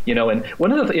there. And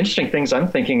one of the interesting things I'm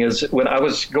thinking is when I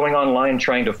was going online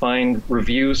trying to find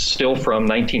reviews still from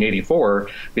 1984,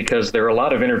 because there are a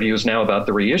lot of interviews now about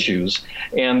the reissues,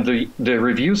 and the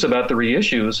reviews about the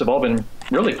reissues have all been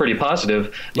really pretty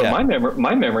positive. But yeah.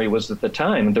 my memory was at the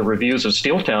time the reviews of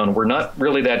Steeltown were not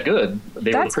really that good.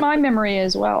 That's my memory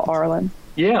as well, Arlen.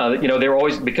 Yeah, they were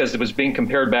always, because it was being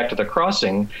compared back to The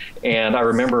Crossing, and I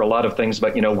remember a lot of things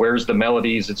about, where's the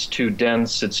melodies? It's too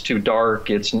dense, it's too dark,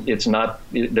 it's not,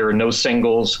 there are no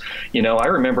singles. I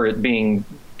remember it being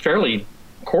fairly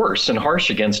coarse and harsh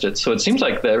against it. So it seems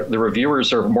like the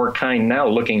reviewers are more kind now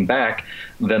looking back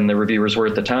than the reviewers were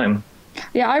at the time.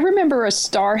 Yeah, I remember a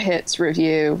Star Hits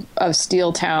review of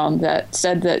Steeltown that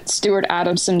said that Stuart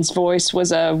Adamson's voice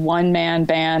was a one-man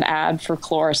band ad for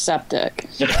Chloraseptic.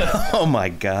 Oh my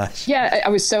gosh. Yeah, I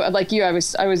was so like you. I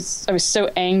was so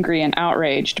angry and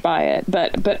outraged by it.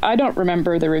 But I don't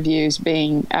remember the reviews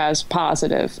being as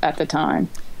positive at the time.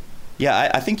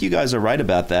 Yeah, I think you guys are right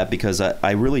about that, because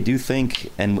I really do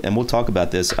think, and we'll talk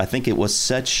about this, I think it was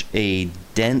such a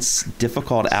dense,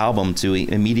 difficult album to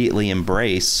immediately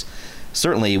embrace.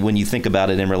 Certainly, when you think about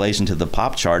it in relation to the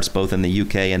pop charts, both in the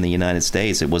UK and the United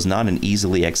States, it was not an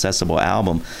easily accessible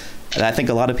album. And I think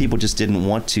a lot of people just didn't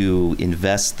want to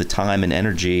invest the time and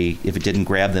energy if it didn't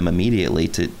grab them immediately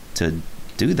to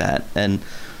do that. And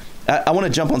I want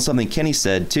to jump on something Kenny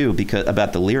said, too,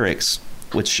 about the lyrics,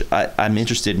 which I'm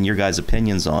interested in your guys'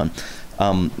 opinions on,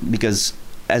 because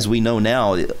as we know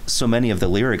now, so many of the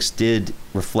lyrics did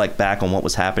reflect back on what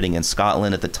was happening in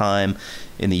Scotland at the time,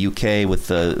 in the UK with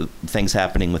the things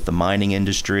happening with the mining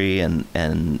industry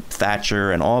and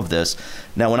Thatcher and all of this.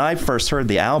 Now, when I first heard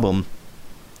the album,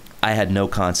 I had no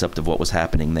concept of what was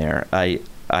happening there.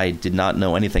 I did not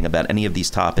know anything about any of these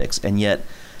topics, and yet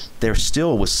there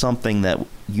still was something that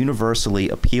universally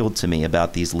appealed to me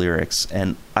about these lyrics.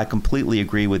 And I completely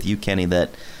agree with you, Kenny, that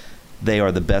they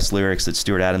are the best lyrics that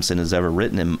Stuart Adamson has ever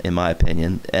written, in my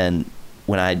opinion. And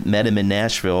when I met him in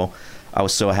Nashville, I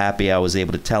was so happy I was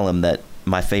able to tell him that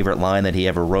my favorite line that he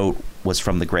ever wrote was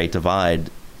from The Great Divide.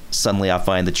 Suddenly I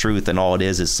find the truth, and all it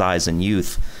is size and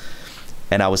youth.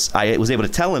 And I was able to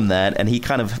tell him that, and he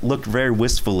kind of looked very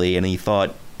wistfully, and he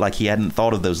thought like he hadn't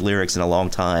thought of those lyrics in a long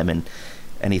time,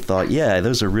 and he thought, yeah,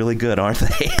 those are really good, aren't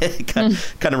they? kind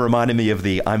of reminded me of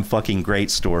the "I'm fucking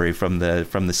great" story from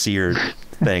the Sear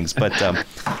things. But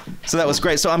so that was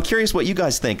great. So I'm curious what you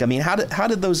guys think. I mean, how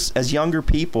did those, as younger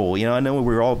people, I know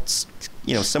we were all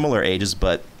similar ages,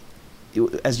 but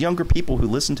as younger people who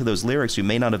listened to those lyrics, who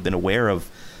may not have been aware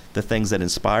of the things that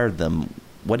inspired them,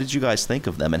 what did you guys think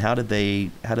of them, and how did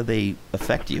they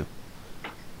affect you?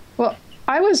 Well,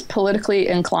 I was politically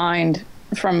inclined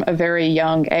from a very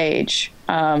young age.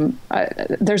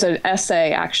 There's an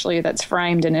essay actually that's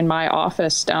framed and in my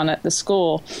office down at the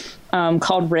school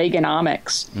called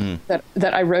Reaganomics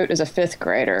that I wrote as a fifth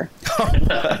grader.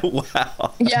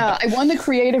 Wow. Yeah, I won the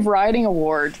Creative Writing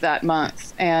Award that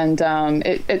month, and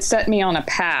it set me on a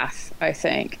path, I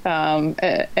think.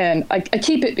 And I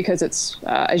keep it because it's,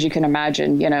 as you can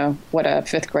imagine, what a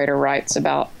fifth grader writes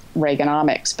about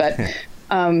Reaganomics. But,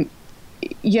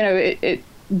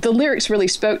 the lyrics really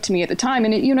spoke to me at the time.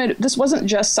 And, this wasn't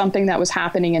just something that was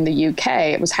happening in the UK.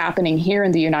 It was happening here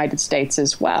in the United States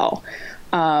as well.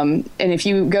 And if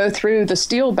you go through the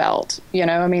Steel Belt,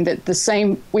 the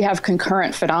same, we have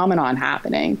concurrent phenomenon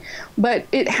happening. But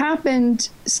it happened,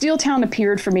 Steeltown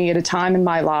appeared for me at a time in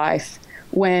my life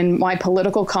when my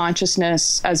political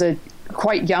consciousness as a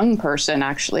quite young person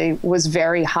actually was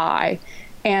very high.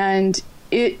 And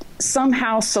it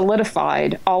somehow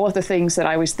solidified all of the things that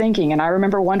I was thinking. And I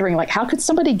remember wondering, how could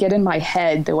somebody get in my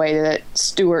head the way that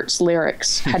Stewart's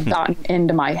lyrics had gotten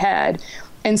into my head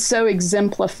and so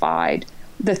exemplified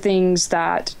the things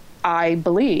that I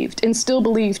believed and still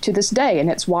believe to this day. And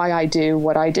it's why I do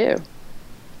what I do.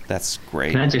 That's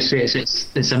great. Can I just say,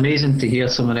 it's amazing to hear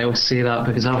someone else say that,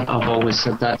 because I've always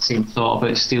had that same thought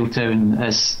about Steeltown,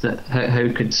 is that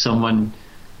how could someone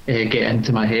get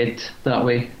into my head that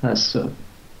way? It's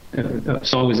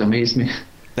always amazed me.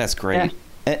 That's great.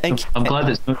 Yeah. And I'm glad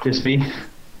it's not just me.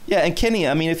 Yeah, and Kenny,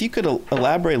 if you could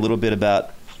elaborate a little bit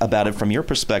about it from your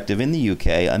perspective in the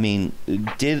UK.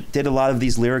 Did a lot of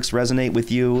these lyrics resonate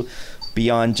with you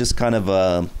beyond just kind of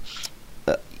a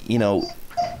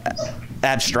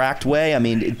abstract way?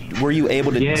 Were you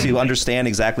able to understand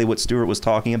exactly what Stewart was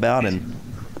talking about? And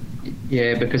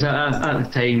yeah, because at the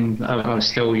time I was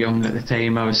still young. At the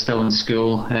time I was still in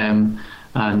school, but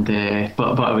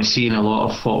I was seeing a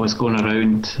lot of what was going on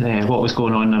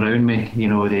around me.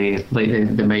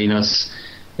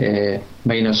 The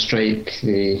miners' strike.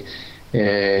 We'd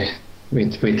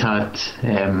had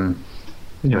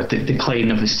the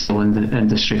decline of the steel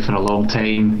industry for a long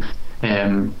time.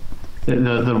 There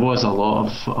was a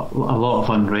lot of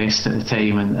unrest at the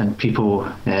time, and people,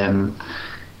 there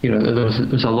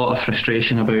was a lot of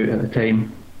frustration about it at the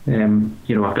time.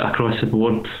 Across the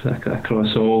board,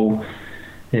 across all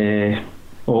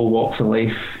walks of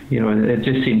life. It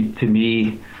just seemed to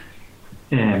me.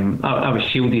 I was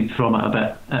shielded from it a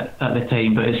bit at the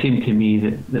time, but it seemed to me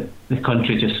that the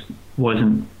country just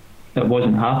wasn't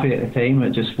happy at the time.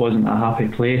 It just wasn't a happy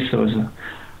place. There was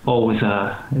always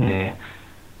a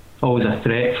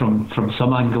threat from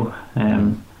some angle.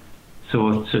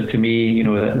 So to me,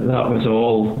 that was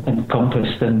all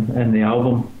encompassed in the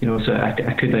album. So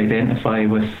I could identify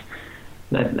with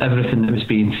everything that was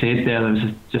being said there. There was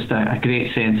just a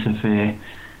great sense of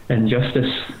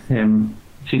injustice.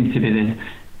 Seemed to be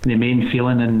the main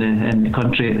feeling in the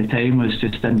country at the time was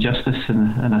just injustice,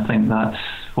 and I think that's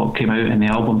what came out in the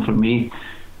album for me.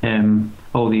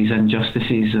 All these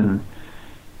injustices, and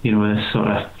this sort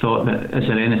of thought that, is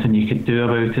there anything you could do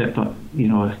about it? But you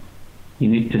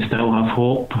need to still have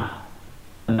hope,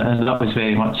 and that was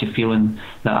very much a feeling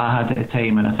that I had at the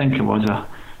time, and I think it was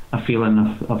a feeling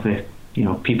of the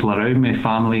people around me,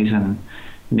 families and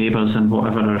neighbours and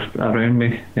whatever around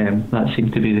me. That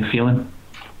seemed to be the feeling.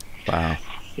 Wow.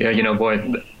 Yeah,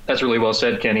 boy, that's really well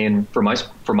said, Kenny. And for my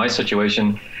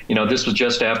situation, this was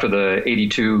just after the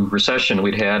 '82 recession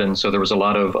we'd had, and so there was a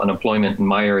lot of unemployment in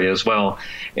my area as well.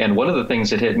 And one of the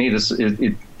things that hit me,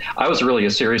 I was really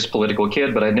a serious political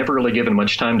kid, but I'd never really given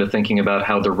much time to thinking about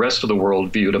how the rest of the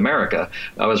world viewed America.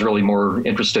 I was really more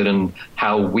interested in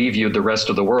how we viewed the rest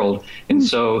of the world. And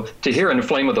so to hear in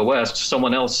Flame of the West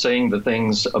someone else saying the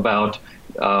things about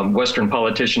Western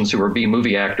politicians who were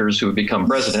B-movie actors who had become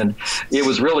president, it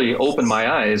was really opened my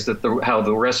eyes that how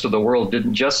the rest of the world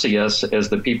didn't just see us as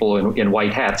the people in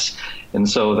white hats. And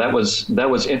so that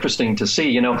was interesting to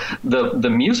see. The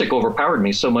music overpowered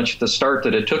me so much at the start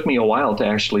that it took me a while to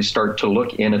actually start to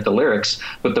look in at the lyrics.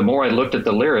 But the more I looked at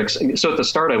the lyrics, so at the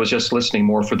start I was just listening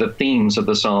more for the themes of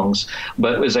the songs.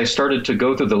 But as I started to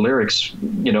go through the lyrics,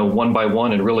 one by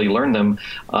one and really learn them,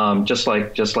 just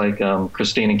like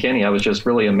Christine and Kenny, I was just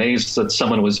really amazed that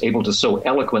someone was able to so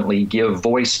eloquently give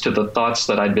voice to the thoughts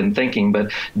that I'd been thinking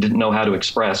but didn't know how to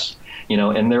express.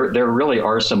 And there really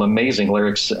are some amazing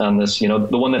lyrics on this. The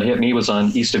one that hit me was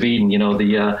on East of Eden.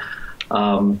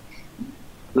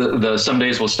 The some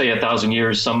days will stay 1,000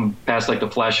 years, some pass like the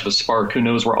flash of a spark. Who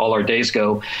knows where all our days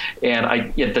go? And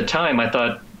at the time, I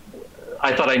thought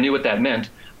I knew what that meant.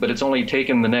 but it's only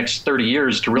taken the next 30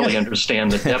 years to really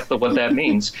understand the depth of what that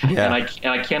means. Yeah. And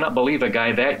I cannot believe a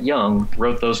guy that young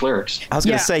wrote those lyrics. I was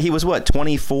going to say, he was,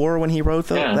 24 when he wrote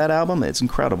that album? It's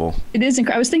incredible. It is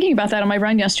incredible. I was thinking about that on my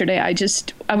run yesterday.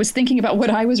 I was thinking about what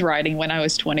I was writing when I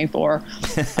was 24,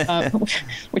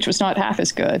 which was not half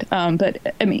as good. But,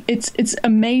 I mean, it's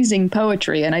amazing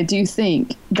poetry, and I do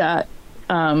think that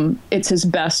it's his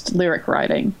best lyric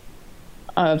writing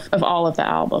of all of the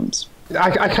albums.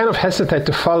 I kind of hesitate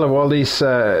to follow all these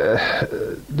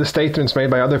the statements made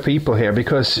by other people here,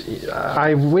 because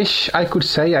I wish I could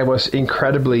say I was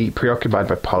incredibly preoccupied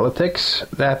by politics.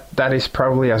 That is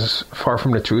probably as far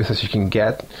from the truth as you can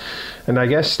get. And I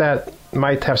guess that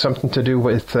might have something to do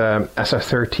with, as a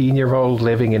 13-year-old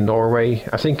living in Norway,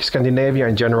 I think Scandinavia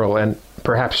in general, and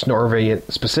perhaps Norway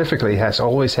specifically, has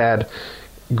always had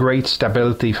great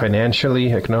stability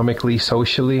financially, economically,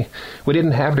 socially. We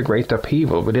didn't have the great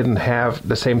upheaval. We didn't have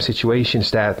the same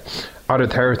situations that other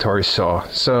territories saw.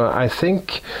 So I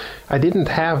think I didn't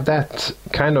have that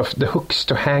kind of the hooks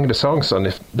to hang the songs on,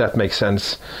 if that makes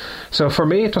sense. So for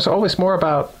me, it was always more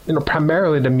about,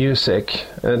 primarily the music,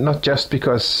 not just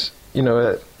because,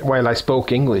 while I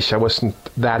spoke English, I wasn't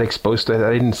that exposed to it.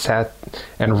 I didn't sit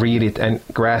and read it and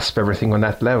grasp everything on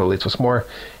that level. It was more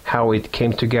how it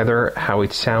came together, how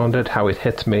it sounded, how it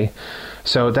hit me.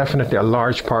 So definitely a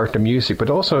large part of music, but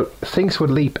also things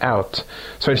would leap out.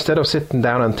 So instead of sitting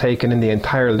down and taking in the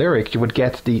entire lyric, you would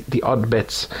get the odd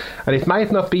bits. And it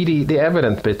might not be the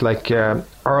evident bit, like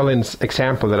Arlin's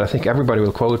example that I think everybody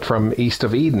will quote from East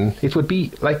of Eden. It would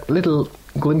be like little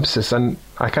glimpses, and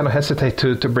I kind of hesitate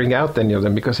to bring out any of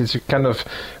them because it's kind of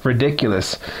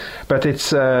ridiculous. But it's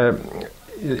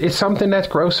something that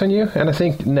grows on you, and I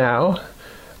think now,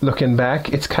 looking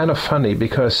back, it's kind of funny,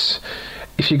 because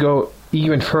if you go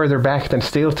even further back than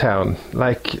Steeltown,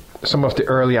 like some of the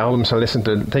early albums I listened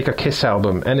to, take a Kiss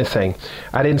album, anything,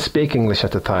 I didn't speak English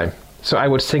at the time. So I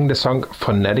would sing the song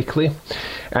phonetically,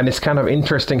 and it's kind of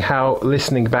interesting how,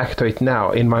 listening back to it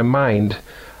now, in my mind,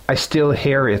 I still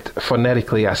hear it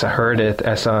phonetically as I heard it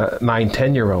as a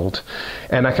 9-10-year-old.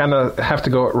 And I kind of have to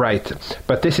go, right,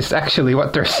 but this is actually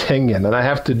what they're singing. And I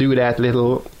have to do that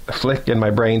little flick in my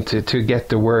brain to get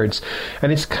the words.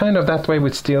 And it's kind of that way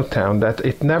with Steeltown, that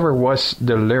it never was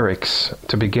the lyrics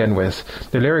to begin with.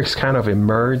 The lyrics kind of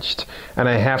emerged, and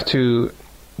I have to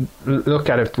look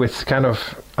at it with kind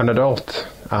of an adult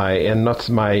eye and not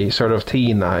my sort of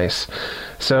teen eyes.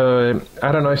 So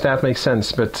I don't know if that makes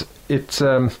sense, but it's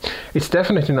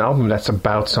definitely an album that's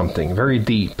about something very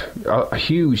deep, a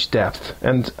huge depth,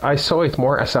 and I saw it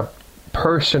more as a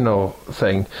personal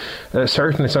thing.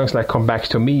 Certainly songs like Come Back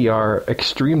to Me are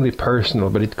extremely personal,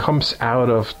 but it comes out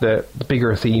of the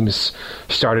bigger themes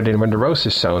started in When the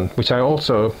Roses Sown, which I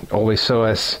also always saw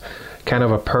as kind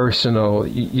of a personal,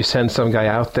 you send some guy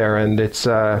out there and it's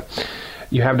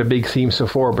you have the big themes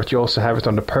before, but you also have it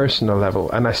on the personal level.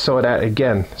 And I saw that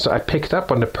again. So I picked up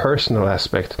on the personal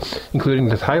aspect, including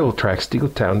the title track,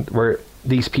 Steeltown, where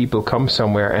these people come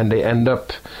somewhere and they end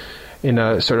up in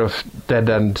a sort of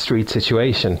dead-end street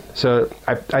situation. So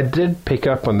I did pick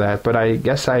up on that, but I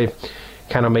guess I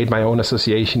kind of made my own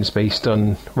associations based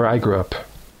on where I grew up.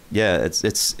 Yeah,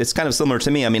 it's kind of similar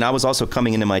to me. I mean, I was also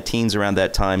coming into my teens around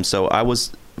that time, so I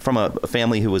was from a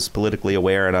family who was politically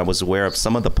aware, and I was aware of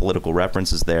some of the political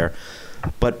references there.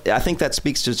 But I think that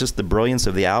speaks to just the brilliance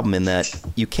of the album, in that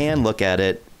you can look at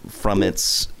it from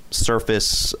its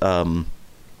surface,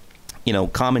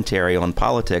 commentary on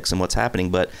politics and what's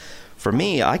happening. But for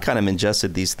me, I kind of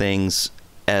ingested these things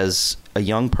as a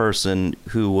young person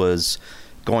who was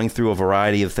going through a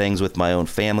variety of things with my own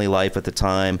family life at the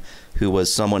time, who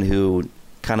was someone who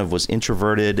kind of was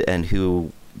introverted and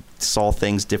who saw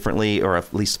things differently, or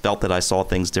at least felt that I saw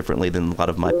things differently than a lot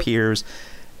of my peers.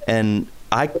 And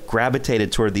I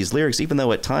gravitated toward these lyrics, even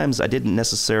though at times I didn't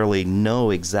necessarily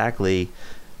know exactly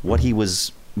what he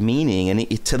was meaning.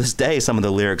 And to this day, some of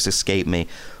the lyrics escape me.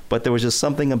 But there was just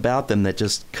something about them that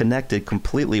just connected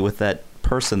completely with that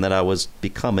person that I was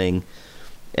becoming.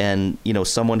 And,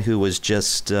 someone who was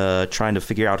just trying to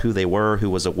figure out who they were, who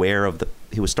was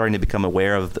starting to become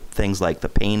aware of things like the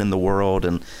pain in the world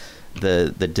and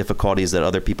the difficulties that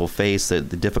other people face, the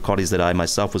difficulties that I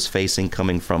myself was facing,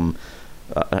 coming from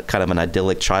kind of an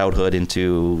idyllic childhood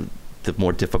into the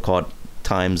more difficult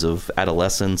times of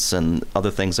adolescence and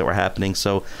other things that were happening.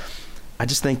 So I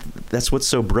just think that's what's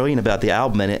so brilliant about the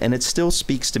album, and it still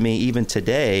speaks to me even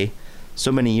today,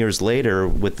 so many years later,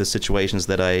 with the situations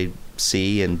that I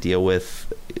see and deal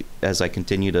with as I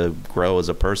continue to grow as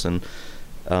a person.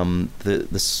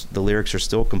 The lyrics are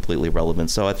still completely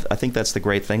relevant. So I think that's the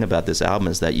great thing about this album,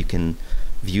 is that you can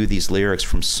view these lyrics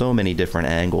from so many different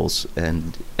angles,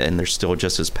 and they're still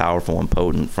just as powerful and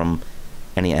potent from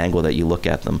any angle that you look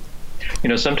at them.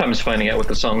 Sometimes finding out what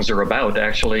the songs are about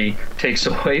actually takes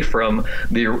away from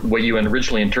the way you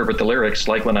originally interpret the lyrics.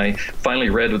 Like when I finally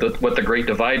read what The Great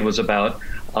Divide was about,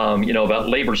 about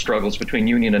labor struggles between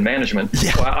union and management.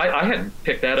 Yeah. Well, I hadn't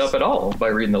picked that up at all by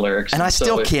reading the lyrics. And I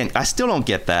still don't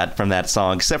get that from that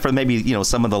song, except for maybe,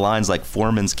 some of the lines like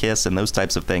Foreman's Kiss and those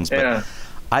types of things. But yeah.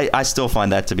 I still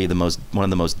find that to be one of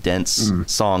the most dense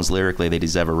songs lyrically that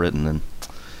he's ever written.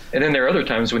 And then there are other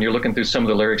times when you're looking through some of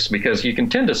the lyrics, because you can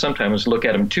tend to sometimes look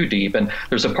at them too deep. And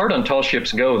there's a part on Tall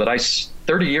Ships Go that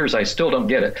 30 years, I still don't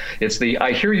get it. It's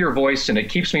I hear your voice and it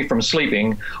keeps me from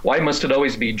sleeping. Why must it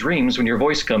always be dreams when your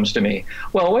voice comes to me?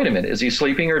 Well, wait a minute. Is he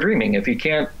sleeping or dreaming? If he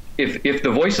can't, if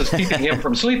the voice is keeping him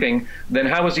from sleeping, then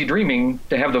how is he dreaming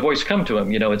to have the voice come to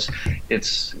him?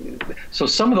 It's so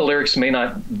some of the lyrics may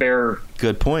not bear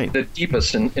good point, the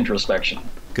deepest introspection.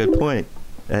 Good point.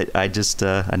 I just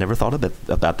I never thought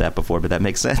about that before, but that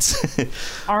makes sense.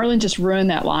 Arlen just ruined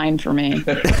that line for me.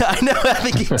 I know, I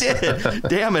think he did.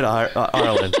 Damn it,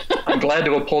 Arlen. I'm glad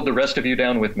to have pulled the rest of you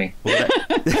down with me.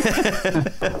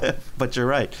 But you're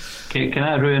right. Can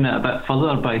I ruin it a bit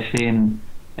further by saying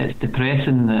it's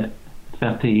depressing that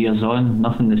 30 years on,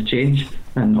 nothing has changed,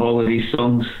 and all of these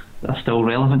songs are still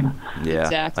relevant. Yeah,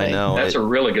 exactly. I know. That's a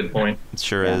really good point. It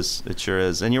sure is. It sure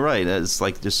is. And you're right. It's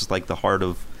just like the heart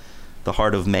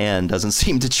of man doesn't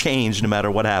seem to change no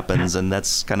matter what happens, and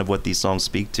that's kind of what these songs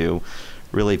speak to.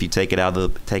 Really, if you take out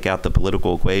the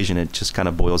political equation, it just kind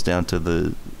of boils down to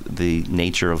the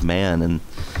nature of man,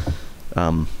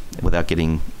 and without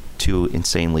getting too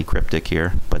insanely cryptic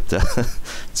here, but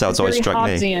that's how it's always struck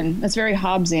Hobbesian. me. That's very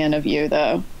Hobbesian of you,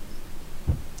 though.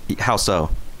 How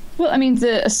so? Well, I mean,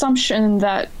 the assumption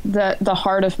that the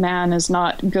heart of man is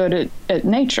not good at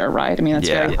nature, right? I mean, that's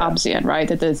very Hobbesian, right?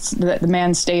 That the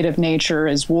man's state of nature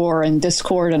is war and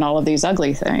discord and all of these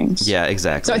ugly things. Yeah,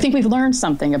 exactly. So I think we've learned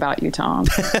something about you, Tom.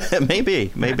 Maybe.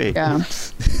 Yeah.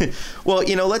 Well,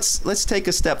 let's take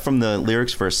a step from the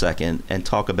lyrics for a second and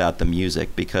talk about the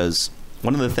music, because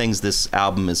one of the things this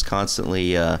album is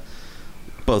constantly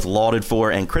both lauded for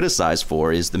and criticized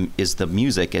for is the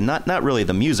music, and not really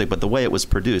the music, but the way it was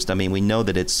produced. I mean, we know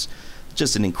that it's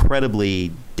just an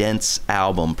incredibly dense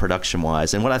album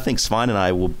production-wise, and what I think Svein and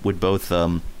I would both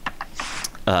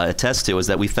attest to is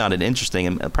that we found it interesting,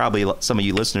 and probably some of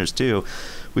you listeners too,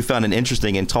 we found it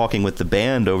interesting in talking with the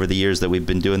band over the years that we've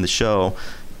been doing the show,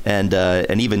 and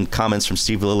even comments from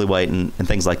Steve Lillywhite and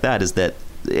things like that, is that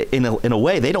in a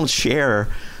way they don't share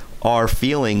our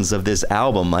feelings of this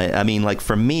album. I mean, like,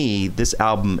 for me, this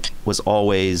album was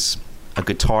always a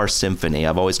guitar symphony.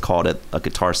 I've always called it a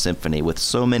guitar symphony with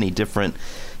so many different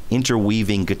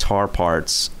interweaving guitar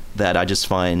parts that I just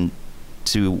find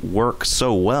to work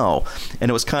so well.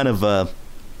 And it was kind of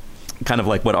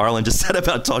like what Arlen just said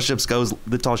about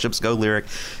the Tall Ships Go lyric.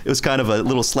 It was kind of a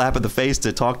little slap in the face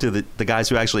to talk to the guys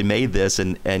who actually made this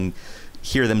and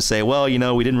hear them say, well,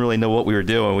 we didn't really know what we were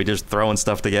doing. We just throwing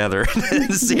stuff together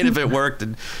and seeing if it worked.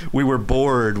 And we were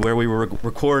bored where we were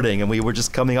recording, and we were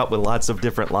just coming up with lots of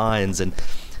different lines. And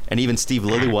even Steve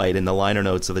Lillywhite in the liner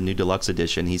notes of the new deluxe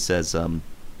edition, he says, I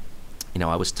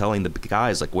was telling the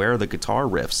guys, like, where are the guitar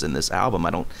riffs in this album? I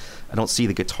don't see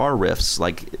the guitar riffs,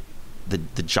 like the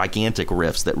gigantic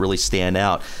riffs that really stand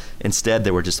out. Instead,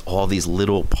 there were just all these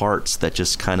little parts that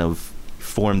just kind of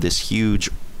formed this huge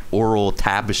oral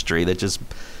tapestry that just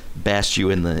bashed you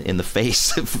in the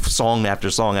face, song after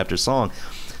song after song.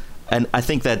 And I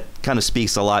think that kind of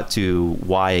speaks a lot to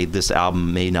why this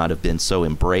album may not have been so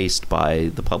embraced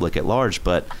by the public at large.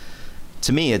 But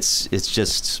to me, it's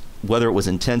just, whether it was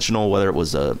intentional, whether it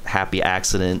was a happy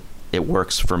accident, it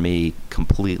works for me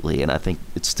completely. And I think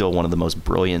it's still one of the most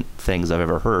brilliant things I've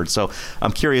ever heard. So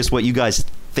I'm curious what you guys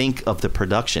think of the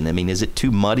production. I mean, is it too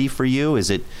muddy for you? Is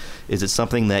it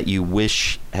something that you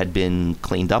wish had been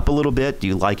cleaned up a little bit? Do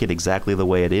you like it exactly the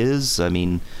way it is? I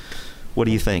mean, what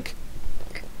do you think?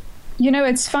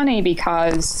 It's funny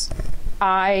because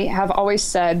I have always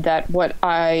said that one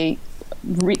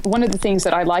of the things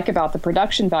that I like about the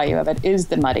production value of it is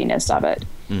the muddiness of it.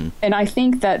 And I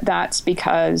think that that's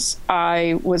because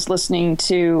I was listening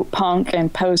to punk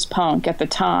and post-punk at the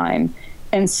time.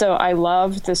 And so I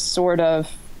love this sort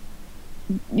of,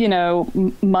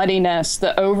 muddiness,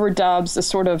 the overdubs, the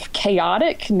sort of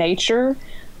chaotic nature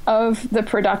of the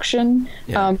production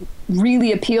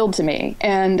really appealed to me.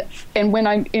 And when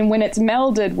it's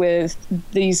melded with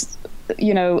these,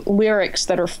 lyrics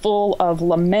that are full of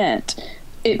lament,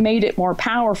 it made it more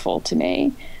powerful to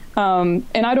me. And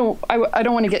I don't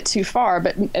want to get too far,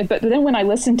 but then when I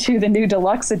listened to the new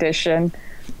deluxe edition,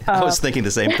 I was thinking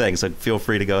the same thing, so feel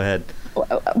free to go ahead.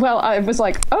 Well, I was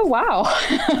like, oh, wow.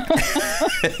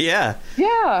 Yeah.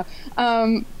 Yeah.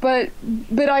 But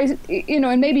I,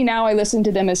 and maybe now I listen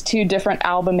to them as two different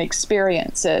album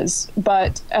experiences.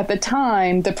 But at the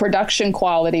time, the production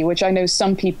quality, which I know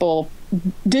some people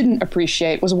didn't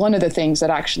appreciate, was one of the things that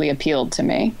actually appealed to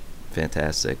me.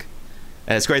 Fantastic.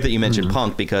 And it's great that you mentioned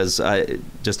punk, because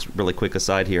just really quick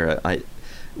aside here,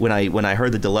 when I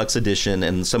heard the deluxe edition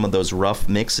and some of those rough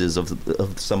mixes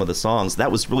of some of the songs,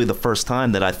 that was really the first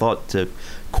time that I thought to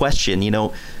question,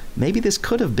 maybe this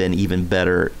could have been even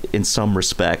better in some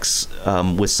respects,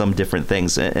 with some different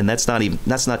things. And that's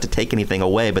not to take anything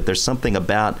away, but there's something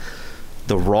about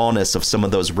the rawness of some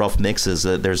of those rough mixes.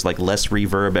 There's like less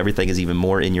reverb, everything is even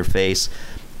more in your face.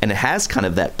 And it has kind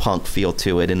of that punk feel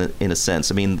to it in a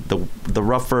sense. I mean, the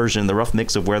rough version, the rough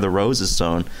mix of Where the Rose Is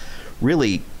Sown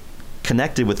really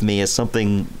connected with me as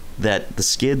something that the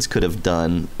Skids could have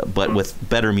done, but with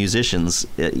better musicians,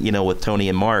 with Tony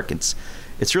and Mark.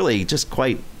 It's really just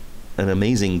quite an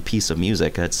amazing piece of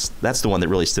music. That's the one that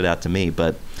really stood out to me.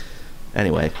 But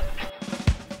anyway.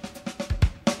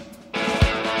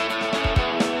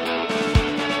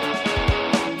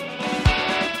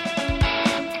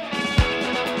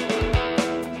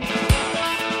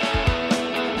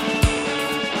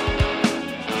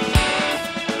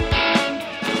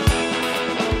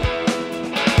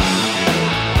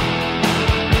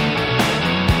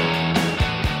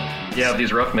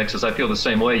 These rough mixes, I feel the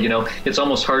same way. It's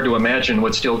almost hard to imagine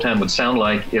what Steeltown would sound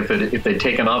like if they'd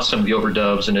taken off some of the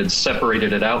overdubs and had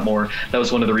separated it out more. That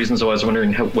was one of the reasons I was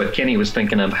wondering what Kenny was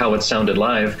thinking of, how it sounded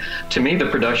live. To me, the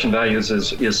production values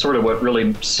is sort of what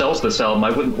really sells this album.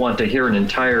 I wouldn't want to hear an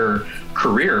entire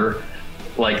career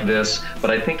like this,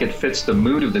 but I think it fits the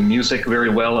mood of the music very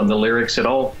well, and the lyrics, it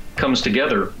all comes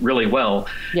together really well.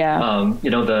 Yeah.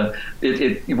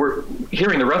 We're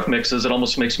hearing the rough mixes. It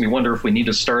almost makes me wonder if we need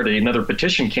to start another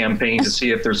petition campaign to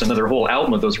see if there's another whole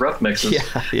album of those rough mixes.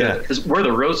 Yeah. Where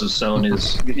the Rose Is Sown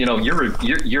is,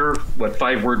 your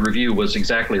 5-word review was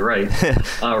exactly right.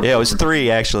 It was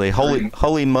 3 actually.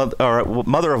 Holy Mother, or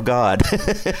Mother of God.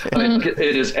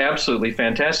 It is absolutely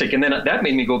fantastic, and then that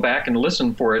made me go back and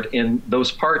listen for it in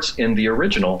those parts in the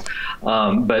original.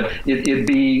 But it'd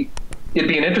be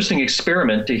an interesting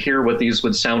experiment to hear what these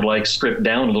would sound like stripped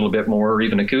down a little bit more, or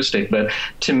even acoustic. But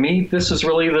to me, this is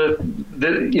really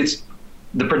the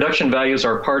production values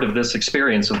are part of this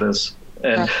experience of this.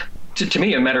 And to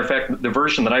me, a matter of fact, the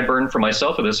version that I burned for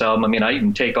myself of this album, I mean, I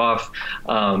even take off,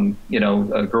 Girl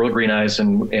with Green Eyes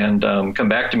and Come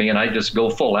Back to Me, and I just go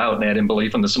full out and add in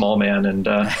Belief in the Small Man and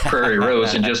Prairie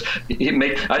Rose, and just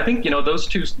I think,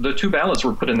 the two ballads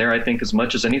were put in there, I think, as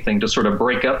much as anything to sort of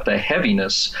break up the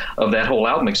heaviness of that whole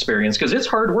album experience, because it's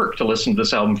hard work to listen to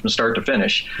this album from start to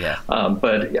finish. Yeah.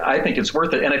 But I think it's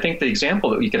worth it. And I think the example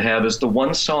that we could have is the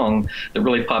one song that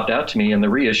really popped out to me in the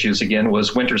reissues again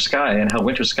was Winter Sky, and how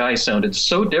Winter Sky sounded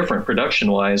so different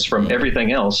production-wise from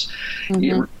everything else.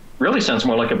 It really sounds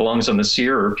more like it belongs on the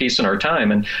Sear or Peace in Our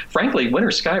Time. And frankly,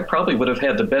 Winter Sky probably would have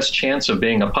had the best chance of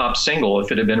being a pop single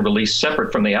if it had been released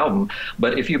separate from the album.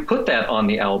 But if you put that on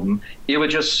the album, it would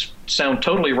just sound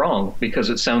totally wrong, because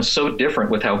it sounds so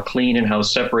different with how clean and how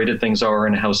separated things are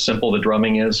and how simple the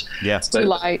drumming is. Yeah. It's too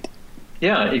light.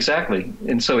 Yeah, exactly.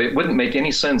 And so it wouldn't make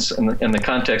any sense in the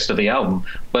context of the album,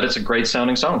 but it's a great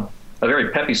sounding song. A very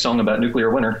peppy song about nuclear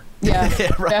winter. Yeah.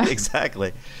 Right, yeah.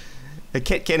 Exactly.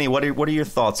 Kenny, what are your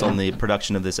thoughts on the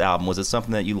production of this album? Was it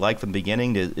something that you liked from the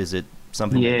beginning? Is it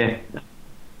something? Yeah,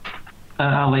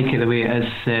 I like it the way it is.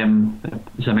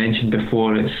 As I mentioned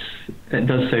before, it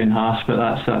does sound harsh, but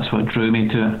that's what drew me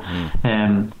to it.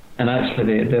 And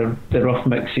actually, the rough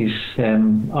mixes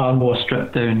are more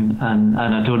stripped down, and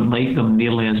I don't like them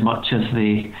nearly as much as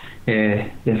the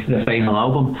final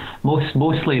album.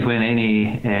 Mostly when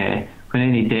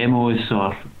any demos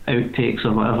or outtakes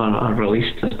or whatever are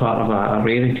released as part of a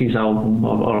rarities album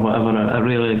or whatever, I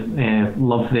really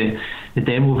love the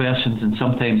demo versions, and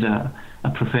sometimes I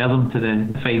prefer them to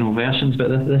the final versions. But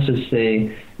this is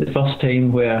the first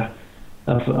time where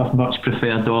I've much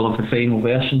preferred all of the final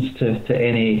versions to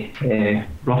any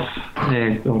rough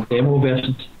or demo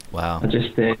versions. Wow! I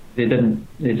just they didn't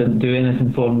do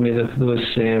anything for me,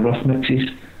 those rough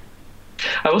mixes.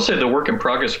 I will say the work in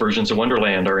progress versions of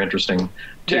Wonderland are interesting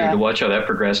too, to watch how that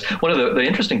progressed. One of the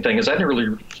interesting thing is I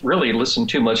didn't really listen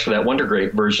too much for that Wonder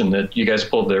Great version that you guys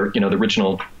pulled the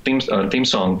original theme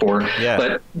song for. Yeah.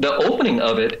 But the opening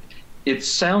of it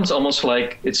sounds almost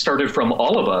like it started from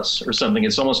All of Us or something.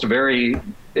 It's almost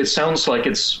it sounds like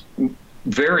it's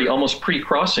very almost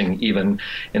pre-crossing even.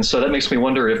 And so that makes me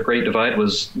wonder if Great Divide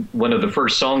was one of the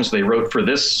first songs they wrote for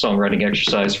this songwriting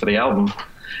exercise for the album.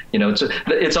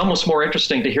 It's almost more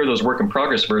interesting to hear those work in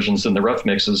progress versions than the rough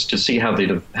mixes to see how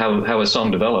how a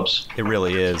song develops. It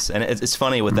really is, and it's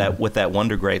funny with that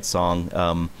Wonder Great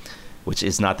song, which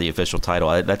is not the official title.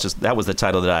 That was the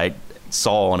title that I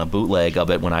saw on a bootleg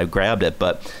of it when I grabbed it,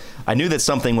 but I knew that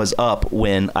something was up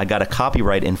when I got a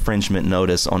copyright infringement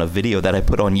notice on a video that I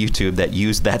put on YouTube that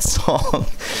used that song.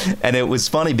 And it was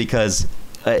funny because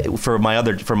for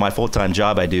my full-time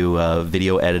job, I do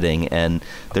video editing, and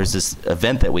there's this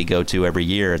event that we go to every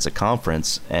year. It's a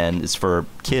conference, and it's for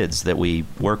kids that we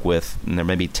work with, and there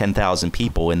may be 10,000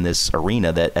 people in this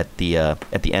arena that at the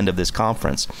end of this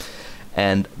conference.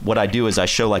 And what I do is I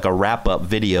show like a wrap-up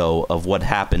video of what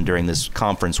happened during this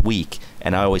conference week,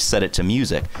 and I always set it to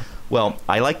music. Well,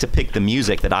 I like to pick the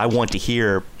music that I want to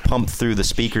hear pumped through the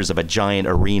speakers of a giant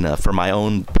arena for my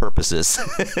own purposes.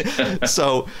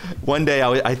 So one day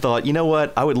I thought, you know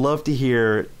what? I would love to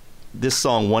hear this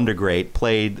song Wonder Great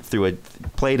played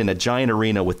in a giant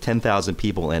arena with 10,000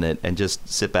 people in it, and just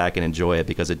sit back and enjoy it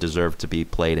because it deserved to be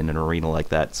played in an arena like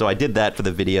that. So I did that for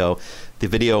the video. The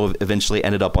video eventually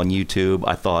ended up on YouTube.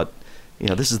 I thought,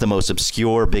 this is the most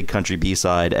obscure Big Country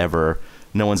B-side ever.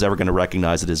 No one's ever going to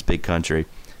recognize it as Big Country.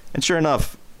 And sure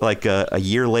enough, like a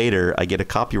year later, I get a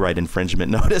copyright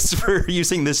infringement notice for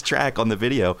using this track on the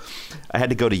video. I had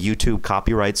to go to YouTube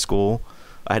copyright school.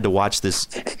 I had to watch this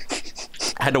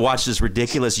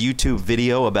ridiculous YouTube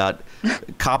video about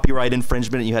copyright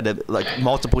infringement. And you had to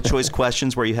multiple choice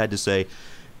questions where you had to say,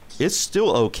 it's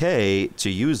still okay to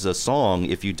use a song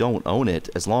if you don't own it,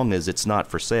 as long as it's not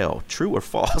for sale. True or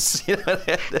false?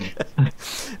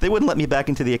 They wouldn't let me back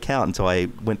into the account until I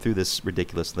went through this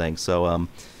ridiculous thing. So,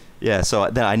 so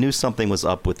then I knew something was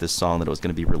up with this song, that it was going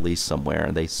to be released somewhere,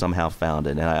 and they somehow found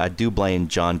it. And I do blame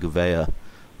John Gouveia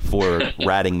for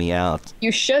ratting me out.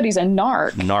 You should. He's a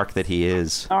narc. Narc that he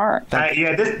is. Narc.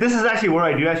 This is actually where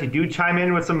I do chime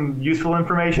in with some useful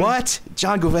information. What?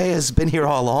 John Gouveia has been here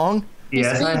all along?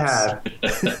 Yes, I have.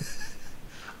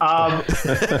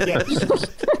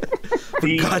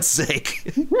 For God's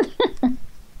sake.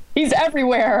 He's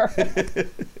everywhere.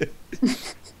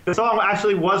 The song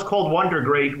actually was called Wonder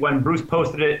Great when Bruce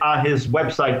posted it on his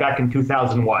website back in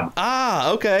 2001.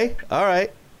 Ah, okay. All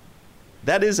right.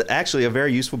 That is actually a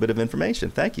very useful bit of information.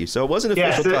 Thank you. So it was an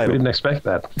official title. We didn't expect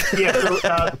that.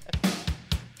 Yeah.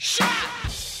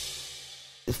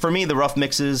 For me, the rough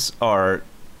mixes are...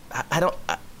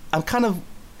 I'm kind of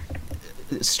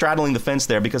straddling the fence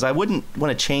there, because I wouldn't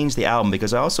want to change the album,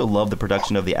 because I also love the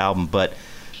production of the album, but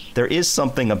there is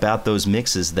something about those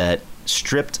mixes that,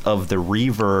 stripped of the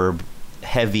reverb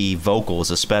heavy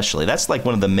vocals especially, that's like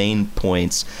one of the main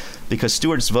points, because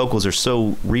Stewart's vocals are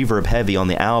so reverb heavy on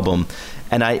the album,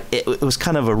 and it was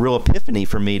kind of a real epiphany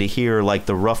for me to hear like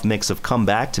the rough mix of Come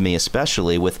Back to Me,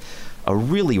 especially with a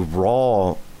really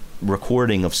raw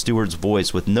recording of Stewart's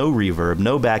voice with no reverb,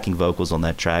 no backing vocals on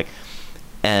that track.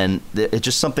 And it's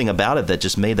just something about it that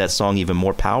just made that song even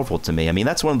more powerful to me. I mean,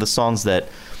 that's one of the songs that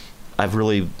I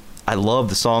love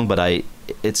the song, but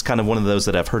it's kind of one of those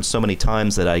that I've heard so many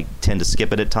times that I tend to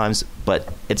skip it at times.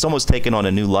 But it's almost taken on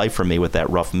a new life for me with that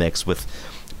rough mix, with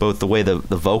both the way the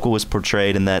vocal was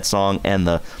portrayed in that song and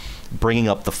the bringing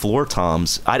up the floor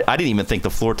toms. I didn't even think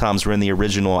the floor toms were in the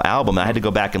original album. I had to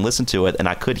go back and listen to it, and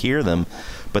I could hear them,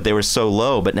 but they were so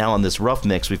low. But now on this rough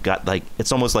mix, we've got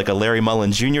it's almost like a Larry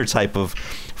Mullen Jr. type of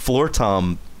floor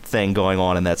tom thing going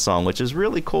on in that song, which is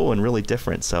really cool and really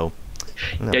different. So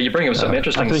yeah, you bring up some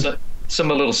interesting some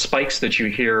of the little spikes that you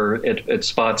hear at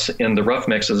spots in the rough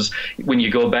mixes. When you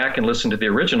go back and listen to the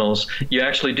originals, you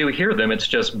actually do hear them. It's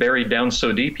just buried down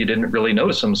so deep you didn't really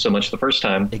notice them so much the first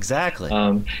time. Exactly.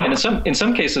 And in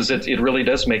some cases, it really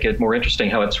does make it more interesting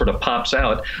how it sort of pops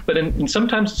out. But in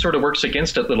sometimes it sort of works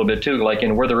against it a little bit too, like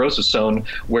in Where the Roses Sown,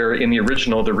 where in the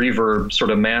original the reverb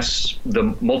sort of masks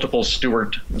the multiple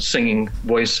Stewart singing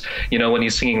voice. When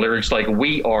he's singing lyrics like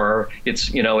 "We Are,"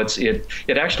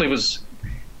 it actually was.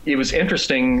 It was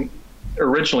interesting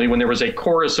originally when there was a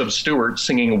chorus of Stewart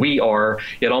singing "We Are."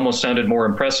 It almost sounded more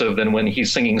impressive than when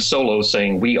he's singing solo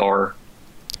saying "We Are."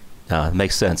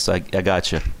 Makes sense. I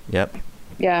got you. Yep.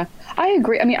 Yeah, I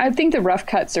agree. I mean, I think the rough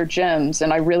cuts are gems,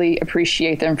 and I really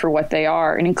appreciate them for what they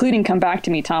are, and including Come Back to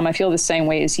Me, Tom. I feel the same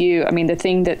way as you. I mean, the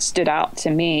thing that stood out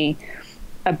to me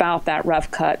about that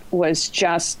rough cut was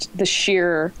just the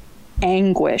sheer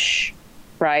anguish,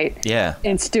 right? Yeah.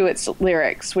 In Stewart's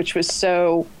lyrics, which was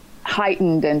so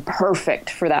heightened and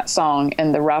perfect for that song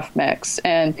in the rough mix.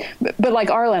 But like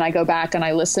Arlin, I go back and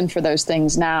I listen for those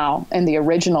things now in the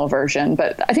original version.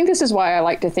 But I think this is why I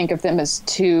like to think of them as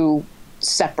two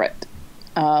separate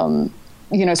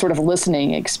sort of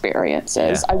listening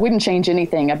experiences. Yeah. I wouldn't change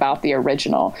anything about the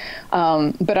original,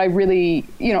 but I really,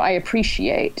 I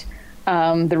appreciate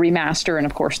the remaster and,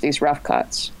 of course, these rough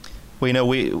cuts. Well,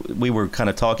 we were kind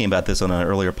of talking about this on an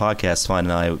earlier podcast, Svein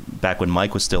and I, back when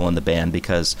Mike was still in the band,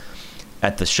 because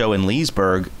at the show in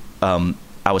Leesburg,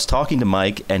 I was talking to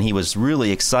Mike, and he was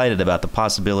really excited about the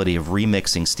possibility of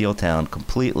remixing Steeltown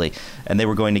completely. And they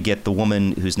were going to get the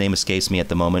woman whose name escapes me at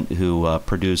the moment, who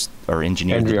produced or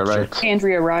engineered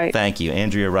Andrea Wright. Thank you,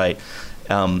 Andrea Wright.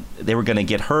 They were going to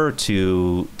get her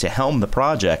to helm the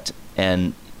project.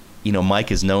 And,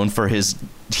 Mike is known for his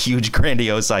huge,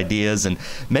 grandiose ideas, and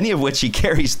many of which he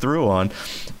carries through on.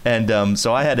 And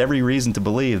so I had every reason to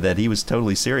believe that he was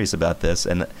totally serious about this.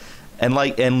 And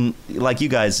like you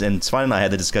guys, and Svein and I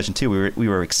had the discussion too. We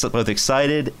were both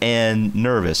excited and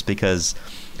nervous because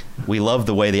we love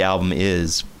the way the album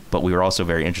is, but we were also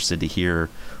very interested to hear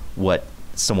what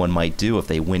someone might do if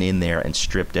they went in there and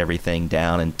stripped everything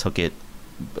down and took it,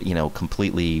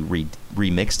 completely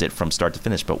remixed it from start to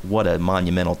finish. But what a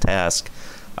monumental task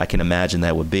I can imagine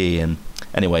that would be. And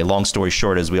anyway, long story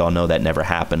short, as we all know, that never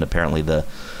happened. Apparently the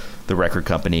record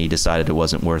company decided it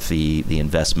wasn't worth the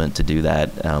investment to do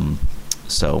that.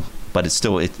 But it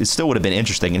still would have been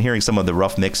interesting. And hearing some of the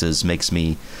rough mixes makes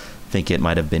me think it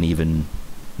might have been even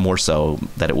more so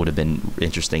that it would have been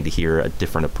interesting to hear a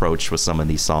different approach with some of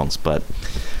these songs. But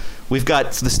we've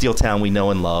got the Steeltown we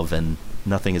know and love, and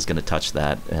nothing is going to touch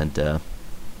that. And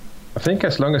I think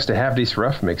as long as they have these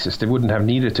rough mixes, they wouldn't have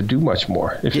needed to do much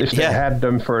more. If they had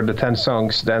them for the 10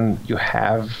 songs, then you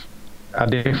have a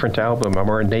different album, a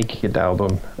more naked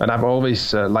album. And I've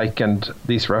always likened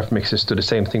these rough mixes to the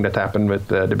same thing that happened with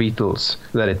the Beatles,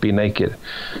 Let It Be Naked,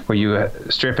 where you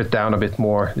strip it down a bit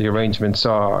more. The arrangements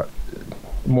are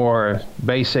more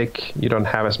basic. You don't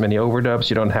have as many overdubs.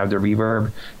 You don't have the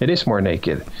reverb. It is more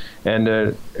naked.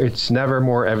 And it's never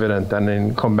more evident than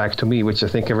in Come Back to Me, which I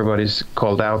think everybody's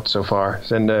called out so far.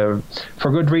 And for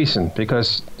good reason,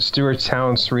 because Stewart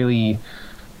sounds really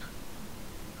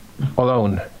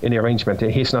alone in the arrangement.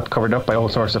 He's not covered up by all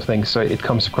sorts of things, so it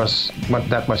comes across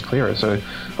that much clearer. So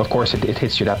of course it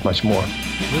hits you that much more.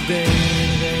 The day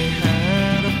they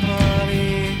had a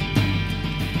party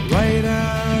right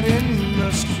out in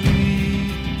the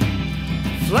street,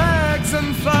 flags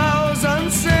and flowers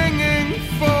and singing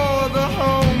for the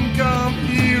homecoming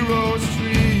heroes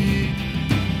tree.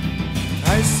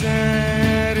 I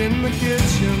sat in the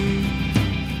kitchen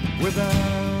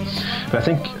without. I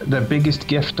think the biggest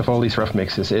gift of all these rough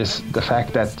mixes is the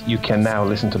fact that you can now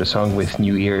listen to the song with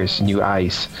new ears, new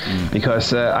eyes.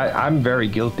 Because I'm very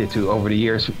guilty too. Over the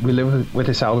years, we live with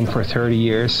this album for 30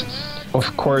 years.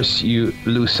 Of course, you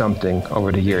lose something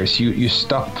over the years. You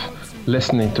stop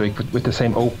listening to it with the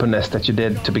same openness that you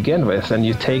did to begin with, and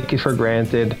you take it for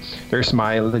granted. There's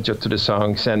mileage to the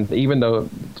songs, and even though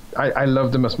I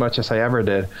love them as much as I ever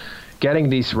did, getting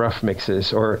these rough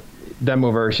mixes or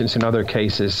demo versions in other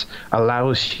cases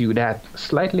allows you that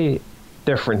slightly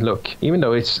different look. Even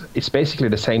though it's basically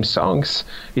the same songs,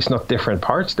 it's not different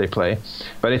parts they play,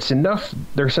 but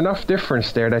there's enough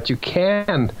difference there that you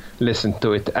can listen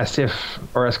to it as if,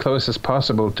 or as close as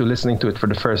possible to listening to it for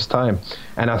the first time.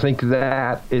 And I think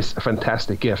that is a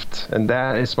fantastic gift, and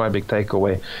that is my big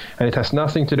takeaway. And it has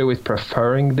nothing to do with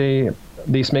preferring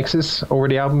these mixes over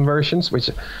the album versions, which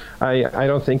I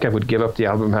don't think I would give up the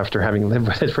album after having lived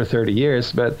with it for 30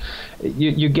 years, but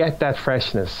you get that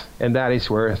freshness, and that is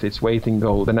worth its weight in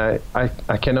gold. And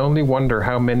I can only wonder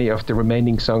how many of the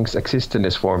remaining songs exist in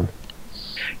this form.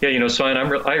 Yeah, Svein,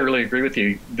 I really agree with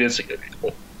you.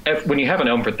 When you have an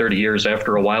album for 30 years,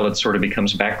 after a while, it sort of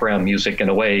becomes background music in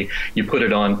a way. You put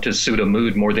it on to suit a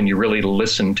mood more than you really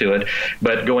listen to it.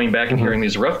 But going back and hearing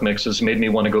these rough mixes made me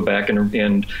want to go back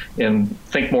and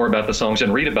think more about the songs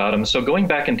and read about them. So going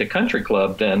back into Country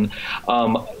Club, then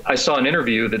I saw an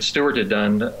interview that Stewart had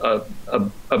done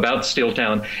about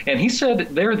Steeltown, and he said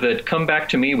there that Come Back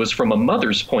to Me was from a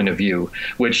mother's point of view,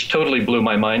 which totally blew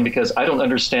my mind because I don't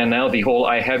understand now the whole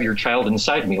 "I have your child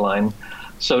inside me" line.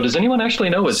 So does anyone actually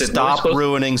know? Stop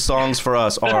ruining songs for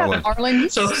us, Arlin. Arlin,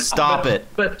 stop it.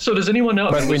 But so does anyone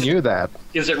know? But we knew that.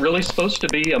 Is it really supposed to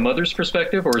be a mother's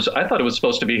perspective, or I thought it was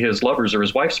supposed to be his lover's or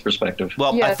his wife's perspective?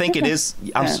 Well, yeah, I think it is.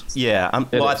 I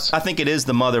think it is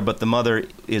the mother, but the mother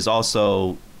is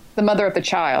also the mother of the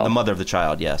child. The mother of the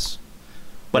child, yes.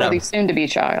 But the soon-to-be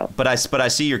child. But I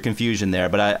see your confusion there.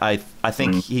 But I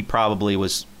think he probably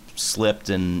was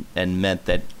slipped and meant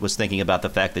that was thinking about the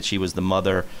fact that she was the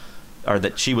mother. Or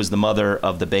that she was the mother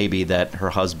of the baby that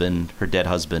her dead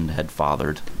husband, had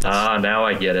fathered. Now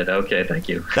I get it. Okay, thank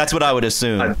you. That's what I would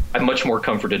assume. I'm much more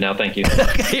comforted now. Thank you.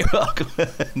 Okay, you're welcome.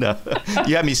 No,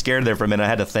 you had me scared there for a minute. I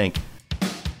had to think.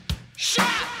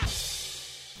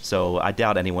 So I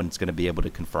doubt anyone's going to be able to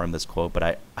confirm this quote, but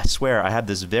I swear I have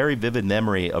this very vivid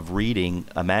memory of reading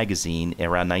a magazine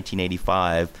around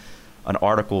 1985, an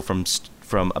article from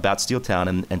about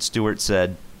Steeltown, and Stewart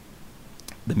said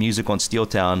the music on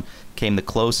Steeltown came the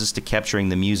closest to capturing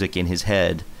the music in his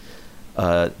head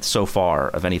so far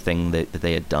of anything that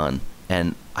they had done.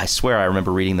 And I swear I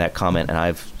remember reading that comment, and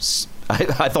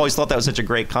I've always thought that was such a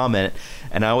great comment,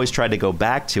 and I always tried to go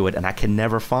back to it, and I can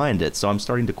never find it. So I'm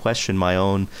starting to question my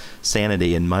own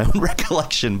sanity and my own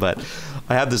recollection. But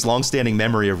I have this long-standing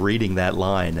memory of reading that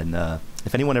line, and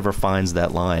if anyone ever finds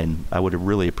that line, I would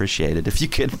really appreciate it if you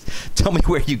could tell me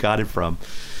where you got it from.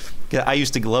 I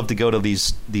used to love to go to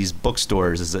these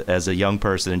bookstores as a young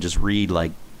person and just read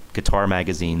like guitar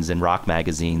magazines and rock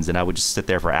magazines, and I would just sit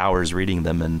there for hours reading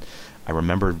them, and I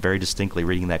remember very distinctly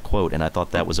reading that quote, and I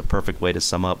thought that was a perfect way to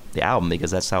sum up the album,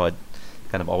 because that's how it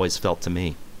kind of always felt to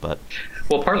me. But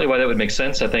well, partly why that would make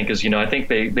sense, I think, is, I think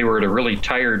they were at a really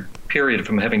tired period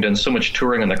from having done so much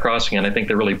touring on the Crossing, and I think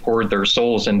they really poured their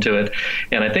souls into it.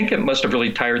 And I think it must have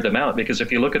really tired them out, because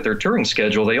if you look at their touring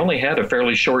schedule, they only had a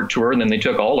fairly short tour, and then they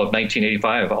took all of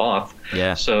 1985 off.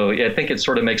 Yeah. So I think it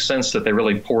sort of makes sense that they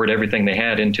really poured everything they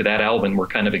had into that album. Were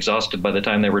kind of exhausted by the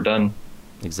time they were done.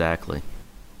 Exactly.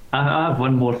 I have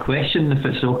one more question, if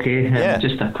it's okay. Yeah.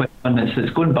 Just a quick one.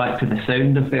 It's going back to the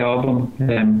sound of the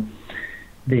album.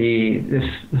 They've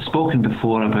spoken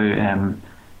before about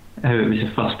how it was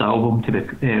the first album to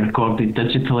be recorded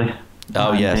digitally.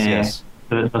 Oh, yes.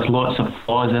 There's lots of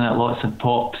flaws in it, lots of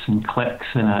pops and clicks,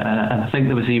 and I think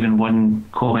there was even one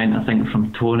comment, I think,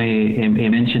 from Tony. He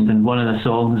mentioned in one of the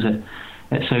songs that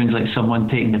it sounds like someone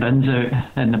taking the bins out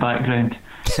in the background.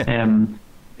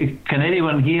 Can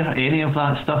anyone hear any of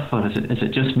that stuff, or is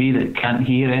it just me that can't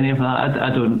hear any of that?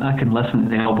 I can listen to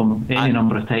the album any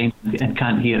number of times and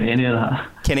can't hear any of that.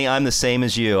 Kenny, I'm the same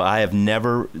as you. I have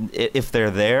never, if they're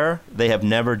there, they have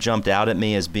never jumped out at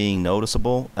me as being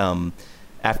noticeable.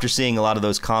 After seeing a lot of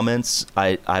those comments,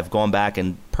 I've gone back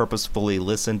and purposefully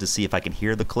listened to see if I can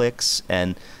hear the clicks,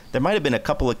 and there might have been a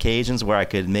couple occasions where I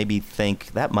could maybe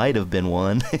think that might have been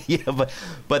one.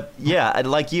 but yeah,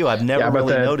 like you, I've never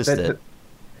really noticed it.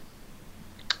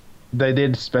 They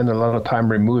did spend a lot of time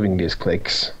removing these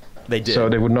clicks. They did. So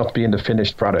they would not be in the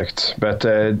finished product. But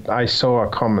I saw a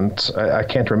comment. I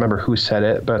can't remember who said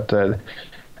it, but they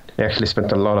actually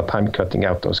spent a lot of time cutting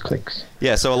out those clicks.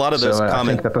 Yeah, so a lot of those comments. I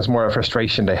think that was more a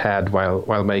frustration they had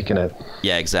while making it.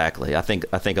 Yeah, exactly. I think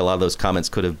a lot of those comments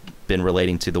could have been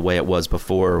relating to the way it was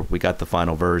before we got the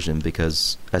final version,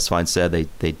 because, as Svein said,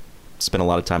 they spent a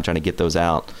lot of time trying to get those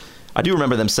out. I do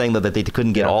remember them saying that they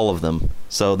couldn't get all of them,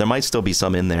 so there might still be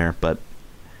some in there. But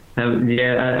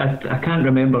I can't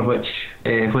remember which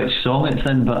song it's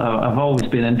in, but I've always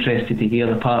been interested to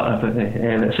hear the part of it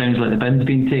that sounds like the bin's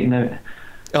being taken out.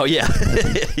 Oh yeah,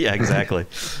 yeah, exactly.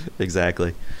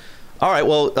 All right,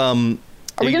 well, are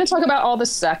we going to talk about all the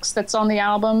sex that's on the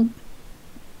album?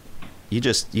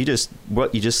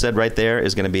 What you just said right there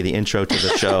is going to be the intro to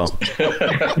the show.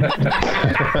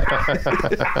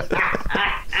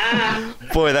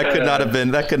 Boy, that could not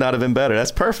have been better.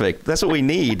 That's perfect. That's what we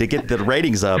need to get the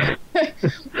ratings up.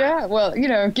 Yeah, well,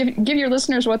 give your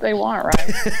listeners what they want, right?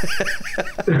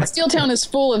 Steeltown is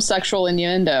full of sexual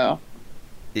innuendo.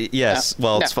 Yes,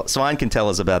 well, Svein can tell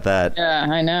us about that. Yeah,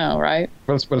 I know, right?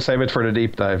 We'll save it for the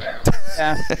deep dive.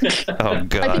 Yeah. Oh,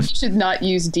 gosh. I think you should not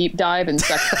use deep dive in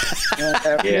sexual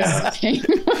innuendo. Yeah.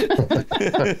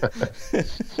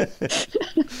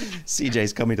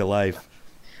 CJ's coming to life.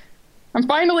 I'm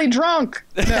finally drunk.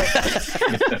 No.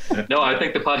 No, I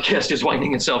think the podcast is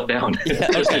winding itself down,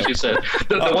 just as you said.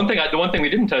 The one thing we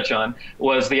didn't touch on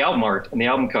was the album art and the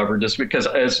album cover, just because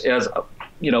as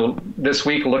this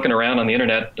week looking around on the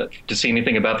internet to see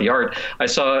anything about the art, I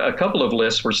saw a couple of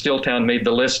lists where Steeltown made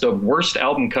the list of worst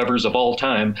album covers of all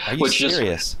time. Are you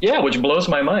serious? Which blows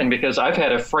my mind, because I've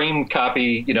had a framed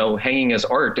copy, hanging as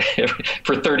art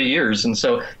for 30 years. And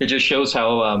so it just shows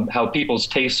how people's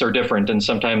tastes are different. And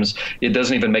sometimes it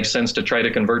doesn't even make sense to try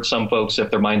to convert some folks if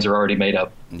their minds are already made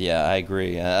up. Yeah, I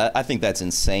agree. I think that's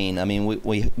insane. I mean,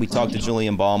 we talked to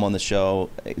Julian Baum on the show,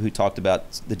 who talked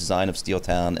about the design of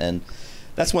Steeltown, and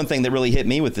that's one thing that really hit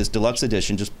me with this deluxe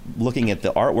edition, just looking at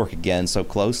the artwork again so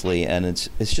closely, and it's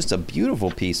just a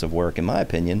beautiful piece of work, in my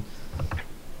opinion.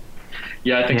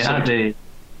 Yeah, I think so.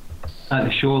 At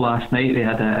the show last night, they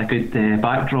had a good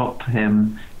backdrop.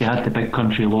 They had the Big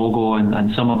Country logo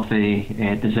and some of the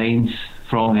designs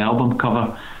from the album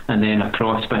cover, and then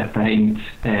across behind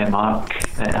Mark,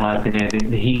 it had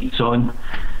the Heat's On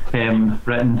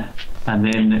written. And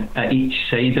then at each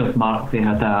side of Mark, they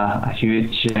had a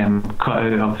huge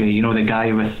cutout of the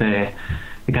guy with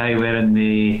guy wearing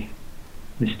the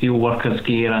steel workers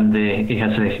gear, and he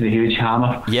has the huge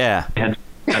hammer. Yeah. He had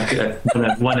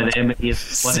one of them at either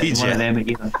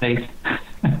face.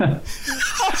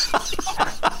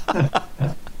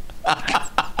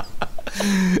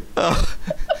 Oh.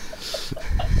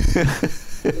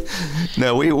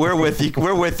 No, we're with you.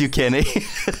 We're with you, Kenny.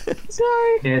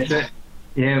 Sorry.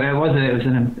 Yeah, it was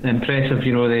an impressive.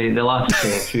 You know, the last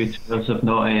few tours have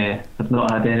not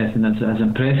had anything as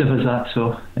impressive as that.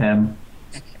 So it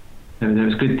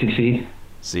was good to see.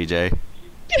 CJ.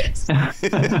 Yes.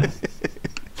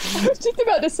 I was just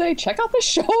about to say, check out the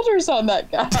shoulders on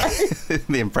that guy.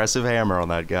 The impressive hammer on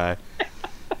that guy.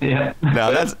 Yeah.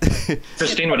 No, that's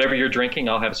Christine. Whatever you're drinking,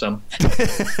 I'll have some.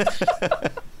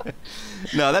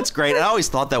 No, that's great. I always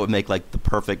thought that would make like the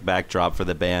perfect backdrop for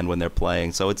the band when they're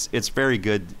playing. So it's very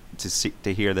good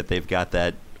to hear that they've got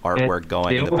that artwork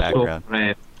going in the background.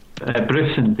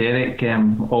 Bruce and Derek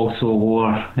also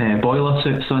wore boiler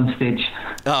suits on stage.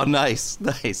 Oh, nice.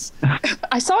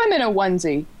 I saw him in a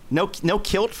onesie. No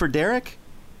kilt for Derek?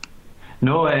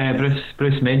 No,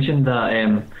 Bruce mentioned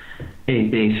that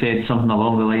he said something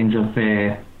along the lines of,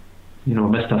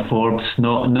 Mr. Forbes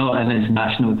not in his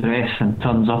national dress and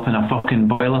turns up in a fucking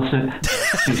boiler suit.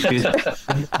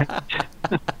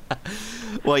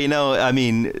 Well, I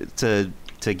mean, to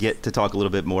talk a little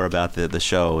bit more about the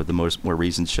show, the more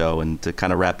recent show, and to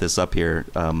kind of wrap this up here,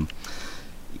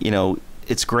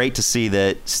 it's great to see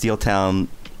that Steeltown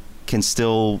can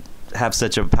still have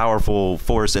such a powerful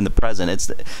force in the present.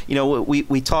 It's,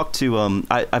 we talked to,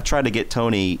 I've tried to get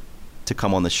Tony to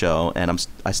come on the show, and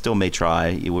I still may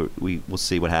try. We will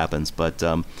see what happens. But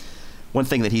one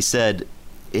thing that he said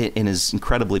in his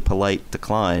incredibly polite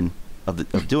decline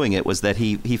of doing it was that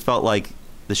he felt like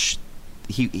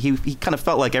he kind of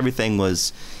felt like everything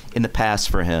was in the past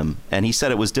for him, and he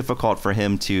said it was difficult for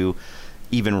him to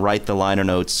even write the liner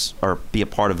notes or be a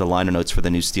part of the liner notes for the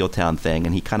new Steeltown thing,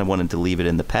 and he kind of wanted to leave it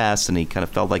in the past, and he kind of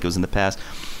felt like it was in the past.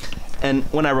 And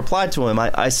when I replied to him,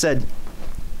 I said,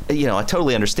 I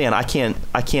totally understand. I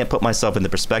can't put myself in the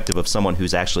perspective of someone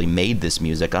who's actually made this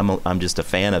music. I'm just a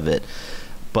fan of it.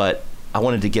 But I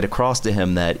wanted to get across to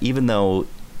him that even though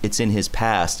it's in his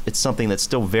past, it's something that's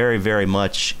still very, very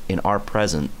much in our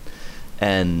present.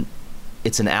 And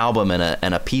it's an album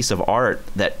and a piece of art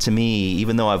that, to me,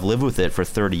 even though I've lived with it for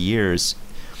 30 years,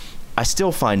 I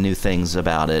still find new things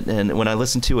about it. And when I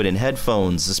listen to it in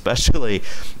headphones, especially,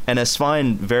 and as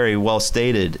Svein very well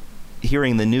stated,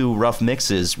 hearing the new rough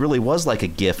mixes really was like a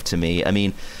gift to me. I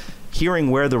mean,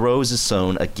 hearing Where the Rose Is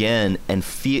Sown again and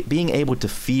being able to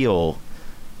feel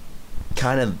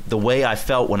kind of the way I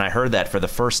felt when I heard that for the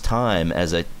first time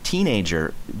as a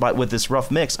teenager, but with this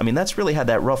rough mix, I mean, that's really how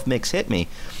that rough mix hit me.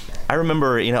 I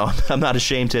remember, I'm not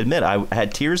ashamed to admit, I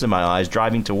had tears in my eyes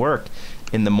driving to work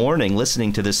in the morning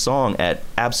listening to this song at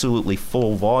absolutely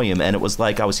full volume, and it was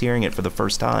like I was hearing it for the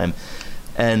first time.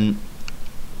 And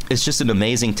it's just an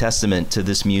amazing testament to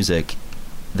this music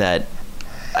and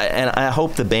I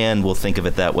hope the band will think of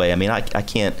it that way. I mean, I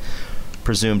can't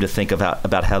presume to think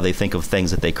about how they think of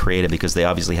things that they created, because they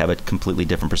obviously have a completely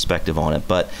different perspective on it.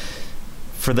 But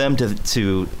for them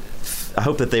to I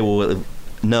hope that they will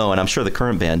know, and I'm sure the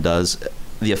current band does,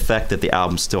 the effect that the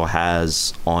album still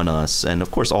has on us. And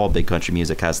of course, all big country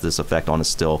music has this effect on us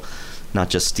still, not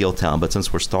just Steeltown, but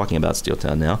since we're talking about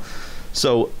Steeltown now.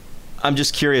 So I'm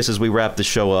just curious, as we wrap the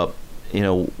show up,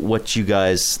 what you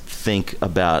guys think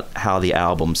about how the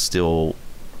album still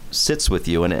sits with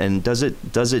you, and does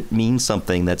it mean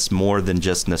something that's more than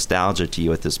just nostalgia to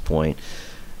you at this point?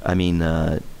 I mean,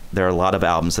 there are a lot of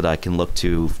albums that I can look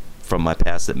to from my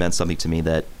past that meant something to me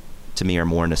that to me are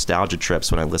more nostalgia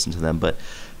trips when I listen to them, but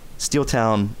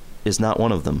Steeltown is not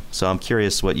one of them. So I'm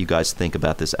curious what you guys think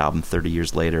about this album 30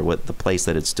 years later, what the place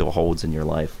that it still holds in your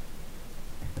life.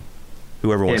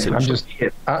 Whoever wants to.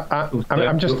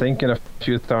 I'm just thinking of a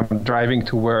few times driving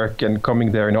to work and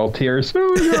coming there in all tears.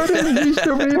 Oh, God, I used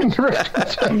to be in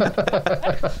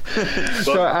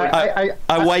So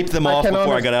I wiped them off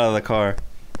before I got out of the car.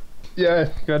 Yeah,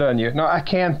 good on you. No, I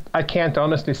can't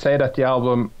honestly say that the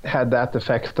album had that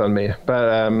effect on me.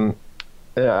 But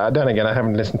then again, I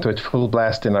haven't listened to it full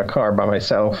blast in a car by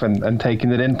myself and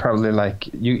taken it in probably like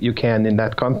you can in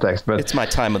that context. But it's my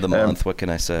time of the month. What can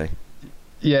I say?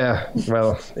 Yeah,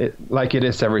 well, like it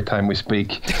is every time we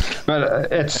speak, but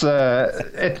it's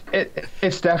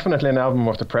definitely an album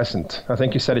of the present. I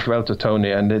think you said it well to Tony,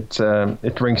 and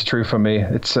it rings true for me.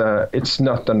 It's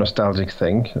not a nostalgic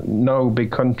thing. No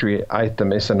big country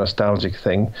item is a nostalgic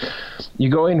thing. You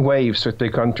go in waves with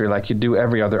big country like you do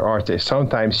every other artist.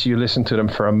 Sometimes you listen to them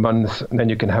for a month, and then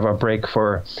you can have a break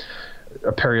for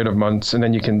a period of months, and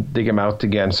then you can dig them out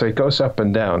again. So it goes up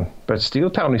and down. But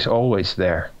Steeltown is always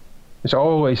there. It's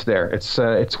always there. It's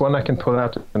one I can pull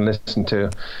out and listen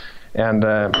to. And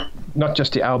not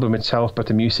just the album itself, but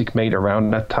the music made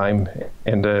around that time.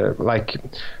 And like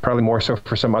probably more so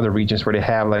for some other regions where they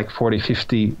have like 40,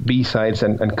 50 B-sides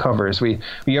and covers. We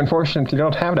unfortunately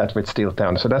don't have that with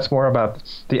Steeltown. So that's more about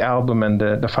the album and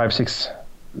the 5-6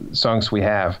 songs we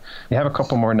have. We have a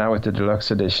couple more now with the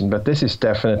deluxe edition, but this is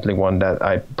definitely one that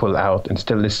I pull out and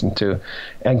still listen to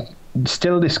and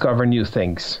still discover new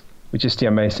things, which is the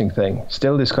amazing thing.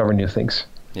 Still discover new things.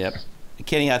 Yep.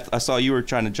 Kenny, I saw you were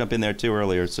trying to jump in there too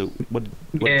earlier. So what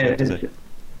did you have to say?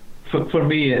 For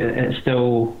me, it's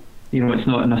still, it's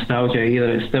not nostalgia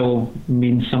either. It still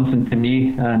means something to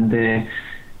me. And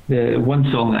the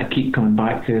one song that I keep coming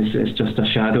back to is Just a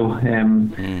Shadow.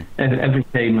 Every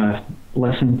time I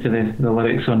listen to the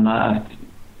lyrics on that,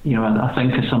 I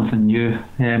think of something new.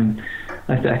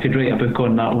 I could write a book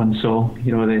on that one song.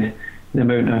 The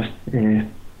amount of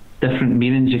different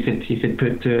meanings you could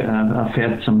put to it. And I've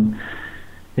heard some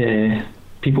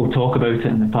people talk about it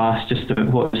in the past, just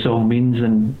about what the song means,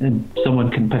 and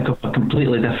someone can pick up a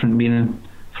completely different meaning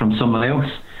from someone else.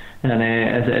 And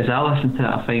as I listen to it,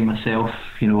 I find myself,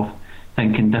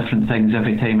 thinking different things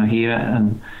every time I hear it.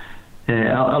 And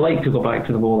I like to go back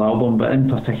to the whole album, but in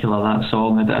particular that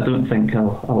song, I don't think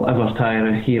I'll ever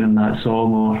tire of hearing that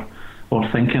song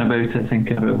or thinking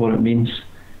about what it means.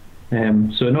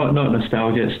 So not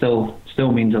nostalgia. It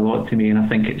still means a lot to me, and I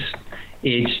think it's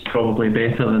aged probably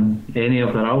better than any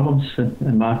of their albums,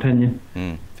 in my opinion.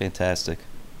 Fantastic.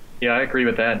 Yeah, I agree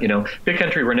with that. Big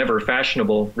Country were never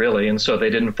fashionable, really, and so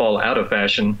they didn't fall out of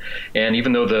fashion. And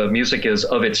even though the music is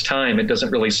of its time, it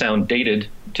doesn't really sound dated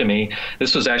to me.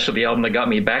 This was actually the album that got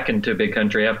me back into Big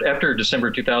Country. After December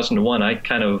 2001, I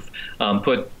kind of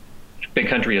put Big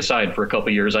Country aside for a couple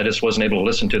of years. I just wasn't able to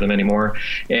listen to them anymore.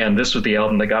 And this was the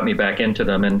album that got me back into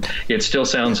them. And it still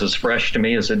sounds as fresh to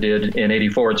me as it did in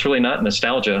 '84. It's really not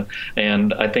nostalgia.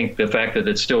 And I think the fact that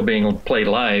it's still being played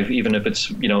live, even if it's,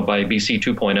 by BC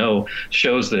 2.0,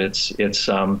 shows that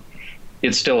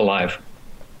it's still alive.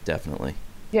 Definitely.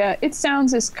 Yeah, it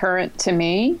sounds as current to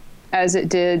me as it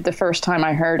did the first time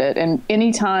I heard it. And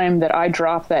any time that I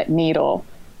drop that needle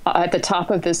at the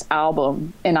top of this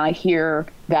album and I hear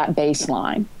that bass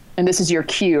line, and this is your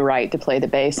cue, right, to play the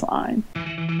bass line.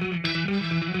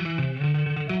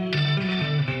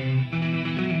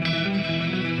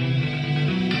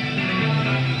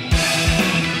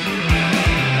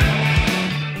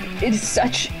 It is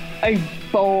such a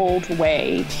bold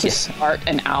way to start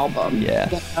an album.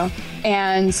 Yeah.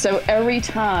 And so every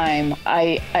time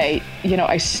I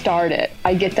start it,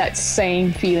 I get that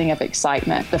same feeling of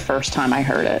excitement the first time I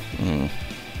heard it.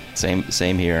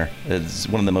 Same here. It's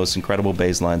one of the most incredible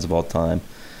bass lines of all time.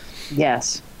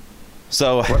 Yes.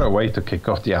 So what a way to kick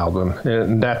off the album.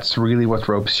 And that's really what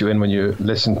ropes you in when you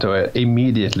listen to it.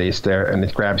 Immediately it's there and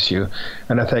it grabs you.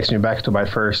 And that takes me back to my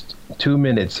first 2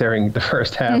 minutes hearing the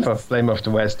first half of Flame of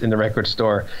the West in the record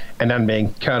store and then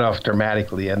being cut off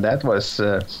dramatically. And that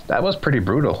was pretty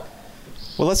brutal.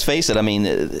 Well, let's face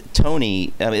it.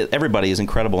 Tony, everybody is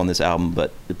incredible on this album,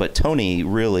 but Tony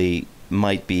really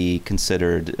might be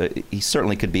considered, he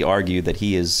certainly could be argued that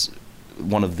he is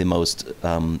one of the most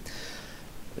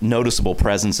noticeable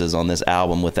presences on this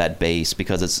album with that bass,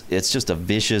 because it's just a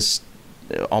vicious,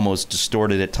 almost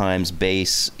distorted at times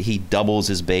bass. He doubles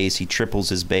his bass, he triples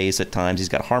his bass at times. He's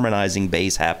got harmonizing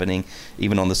bass happening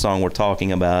even on the song we're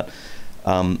talking about.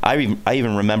 I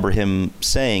even remember him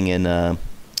saying in a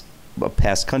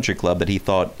past Country Club that he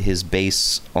thought his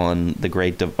bass on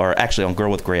on Girl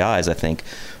with Grey Eyes, I think,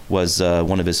 was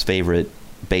one of his favorite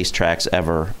bass tracks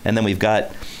ever. And then we've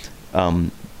got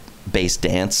Bass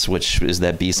Dance, which is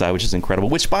that B-side, which is incredible.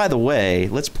 Which, by the way,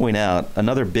 let's point out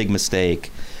another big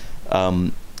mistake.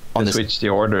 Switch the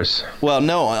orders. Well,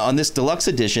 no, on this deluxe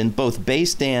edition, both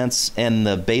Bass Dance and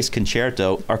the Bass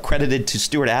Concerto are credited to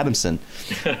Stuart Adamson.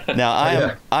 Now,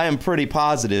 I am pretty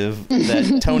positive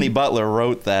that Tony Butler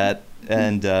wrote that,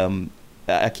 and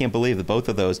I can't believe that both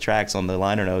of those tracks on the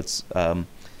liner notes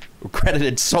were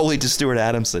credited solely to Stuart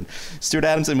Adamson. Stuart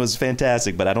Adamson was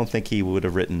fantastic, but I don't think he would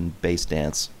have written Bass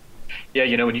Dance.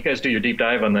 Yeah, when you guys do your deep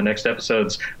dive on the next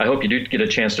episodes, I hope you do get a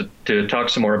chance to talk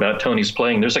some more about Tony's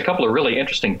playing. There's a couple of really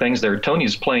interesting things there.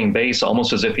 Tony's playing bass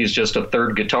almost as if he's just a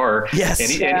third guitar. Yes.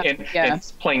 And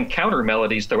he's playing counter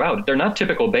melodies throughout. They're not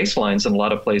typical bass lines in a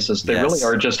lot of places. They really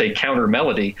are just a counter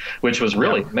melody, which was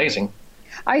really amazing.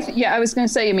 I was going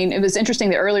to say, it was interesting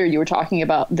that earlier you were talking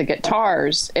about the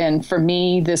guitars. And for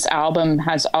me, this album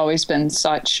has always been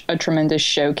such a tremendous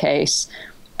showcase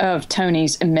of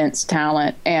Tony's immense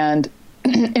talent. And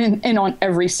and on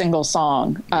every single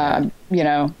song, you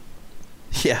know.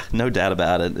 Yeah, no doubt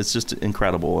about it. It's just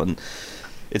incredible. And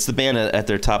it's the band at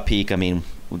their top peak. I mean,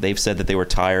 they've said that they were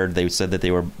tired. They said that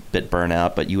they were a bit burnt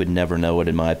out, but you would never know it,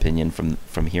 in my opinion,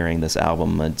 from hearing this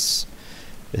album. It's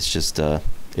just,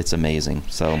 it's amazing.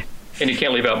 So. And you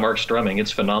can't leave out Mark's drumming.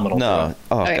 It's phenomenal. No.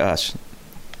 Oh, gosh.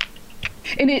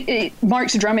 And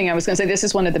Mark's drumming, I was going to say, this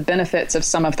is one of the benefits of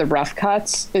some of the rough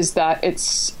cuts, is that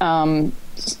it's,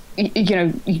 you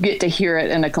know, you get to hear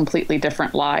it in a completely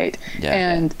different light. Yeah.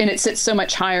 And it sits so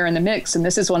much higher in the mix. And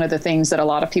this is one of the things that a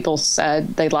lot of people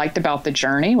said they liked about The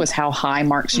Journey, was how high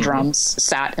Mark's drums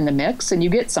sat in the mix. And you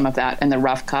get some of that in the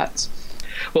rough cuts.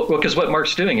 Well, because what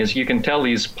Mark's doing is you can tell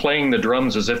he's playing the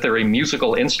drums as if they're a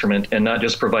musical instrument and not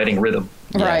just providing rhythm.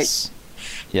 Yes. Right.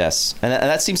 Yes, and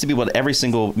that seems to be what every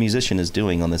single musician is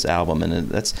doing on this album, and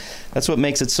that's what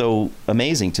makes it so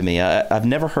amazing to me. I've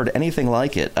never heard anything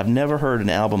like it. I've never heard an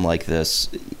album like this,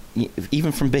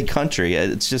 even from Big Country.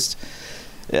 It's just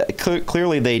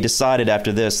clearly they decided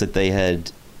after this that they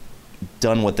had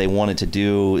done what they wanted to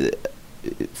do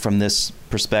from this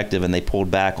perspective, and they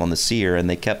pulled back on the Seer, and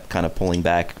they kept kind of pulling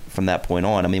back from that point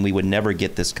on. I mean, we would never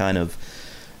get this kind of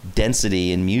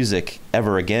density in music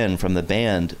ever again from the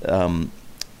band.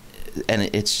 And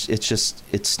it's just,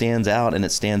 it stands out and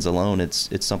it stands alone.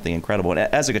 It's something incredible. And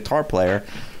as a guitar player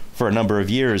for a number of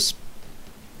years,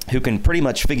 who can pretty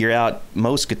much figure out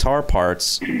most guitar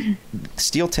parts,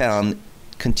 Steeltown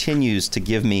continues to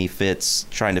give me fits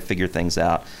trying to figure things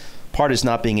out. Part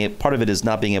of it is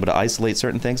not being able to isolate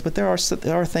certain things, but there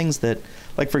are things that,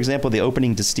 like for example, the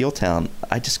opening to Steeltown,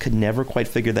 I just could never quite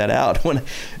figure that out. When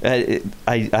I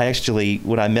actually,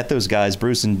 when I met those guys,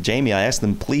 Bruce and Jamie, I asked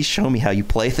them, please show me how you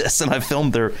play this, and I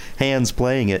filmed their hands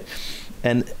playing it.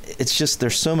 And it's just,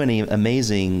 there's so many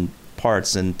amazing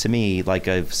parts, and to me, like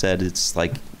I've said, it's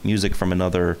like music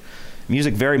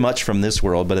very much from this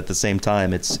world, but at the same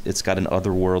time, it's got an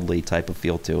otherworldly type of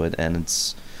feel to it, and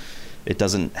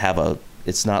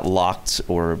it's not locked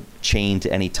or chained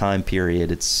to any time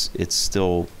period. It's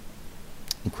still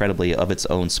incredibly of its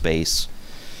own space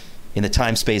in the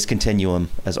time-space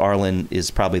continuum, as Arlin is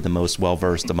probably the most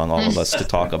well-versed among all of us to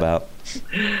talk about.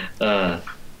 Well,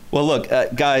 look,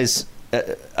 guys,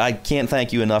 I can't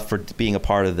thank you enough for being a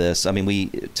part of this. I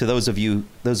mean, to those of you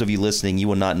listening, you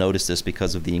will not notice this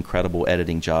because of the incredible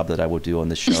editing job that I will do on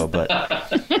this show, but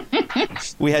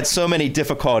we had so many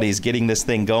difficulties getting this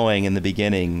thing going in the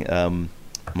beginning.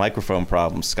 Microphone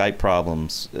problems, Skype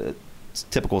problems,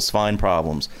 typical Svein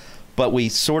problems. But we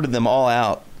sorted them all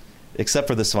out, except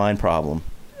for the Svein problem.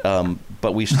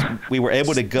 But we were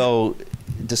able to go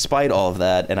despite all of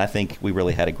that, and I think we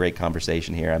really had a great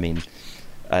conversation here. I mean,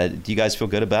 do you guys feel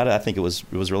good about it? I think it was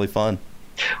really fun.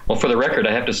 Well, for the record,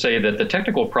 I have to say that the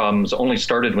technical problems only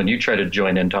started when you tried to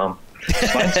join in, Tom.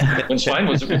 When Svein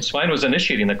was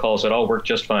initiating the calls, it all worked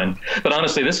just fine. But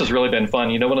honestly, this has really been fun.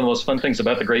 You know, one of the most fun things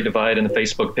about the Great Divide and the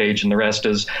Facebook page and the rest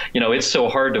is, you know, it's so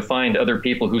hard to find other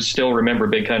people who still remember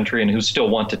Big Country and who still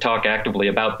want to talk actively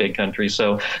about Big Country.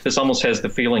 So this almost has the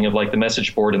feeling of like the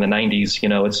message board in the 90s. You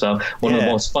know, it's one of the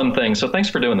most fun things. So thanks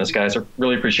for doing this, guys. I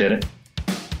really appreciate it.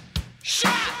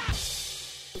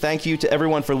 Thank you to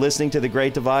everyone for listening to The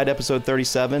Great Divide, episode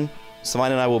 37.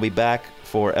 Svein and I will be back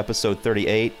for episode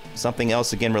 38. Something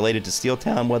else, again, related to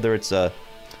Steeltown, whether it's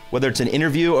an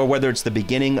interview or whether it's the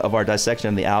beginning of our dissection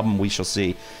of the album, we shall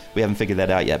see. We haven't figured that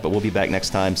out yet, but we'll be back next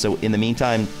time. So in the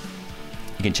meantime,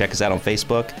 you can check us out on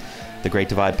Facebook, The Great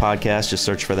Divide Podcast. Just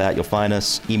search for that. You'll find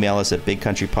us. Email us at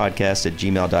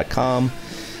bigcountrypodcast@gmail.com.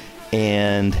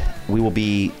 And we will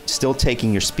be still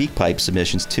taking your SpeakPipe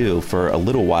submissions, too, for a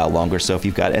little while longer. So if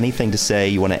you've got anything to say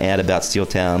you want to add about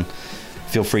Steeltown,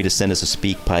 feel free to send us a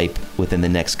SpeakPipe within the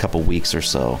next couple weeks or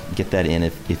so. Get that in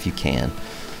if you can.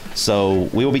 So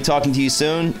we will be talking to you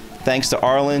soon. Thanks to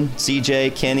Arlin,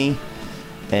 CJ, Kenny,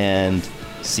 and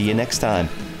see you next time.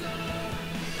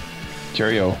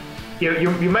 Cheerio.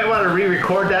 You might want to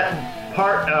re-record that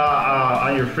part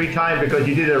on your free time, because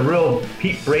you did a real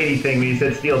Pete Brady thing when you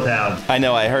said Steeltown. I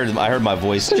know. I heard my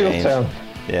voice change. Steeltown.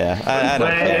 Yeah. I don't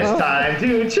when it's time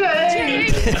to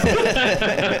change.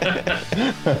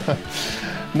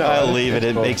 No, I'll leave it.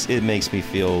 It makes me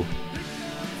feel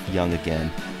young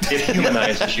again. It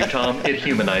humanizes you, Tom. It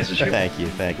humanizes you. Thank you.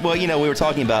 Well, you know, we were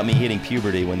talking about me hitting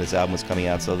puberty when this album was coming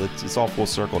out, so it's all full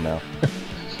circle now.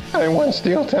 I want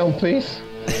Steeltown, please.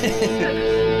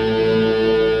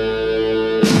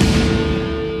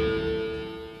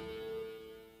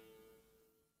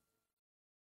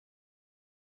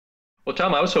 Well,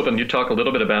 Tom, I was hoping you'd talk a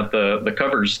little bit about the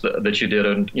covers that you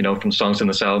did, you know, from songs in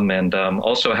this album, and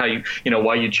also how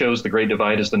why you chose The Great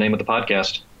Divide as the name of the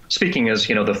podcast. speaking as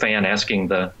the fan asking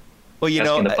the. Well,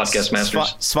 asking the podcast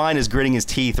masters. Svein is gritting his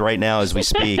teeth right now as we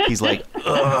speak. He's like,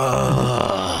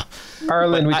 ugh.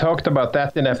 Arlen, we talked about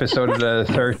that in episode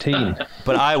 13.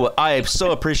 But I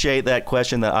so appreciate that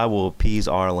question that I will appease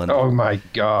Arlen. Oh my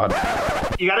God!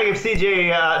 You got to give CJ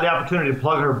the opportunity to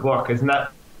plug her book, isn't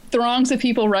that? Throngs of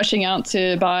people rushing out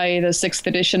to buy the 6th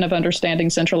edition of Understanding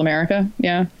Central America.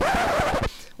 Yeah. Well,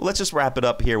 let's just wrap it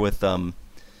up here with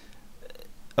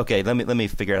Okay, let me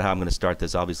figure out how I'm going to start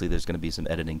this. Obviously, there's going to be some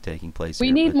editing taking place.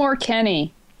 We need more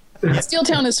Kenny.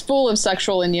 Steeltown is full of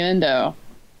sexual innuendo.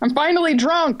 I'm finally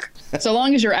drunk. So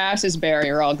long as your ass is bare,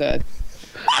 you're all good.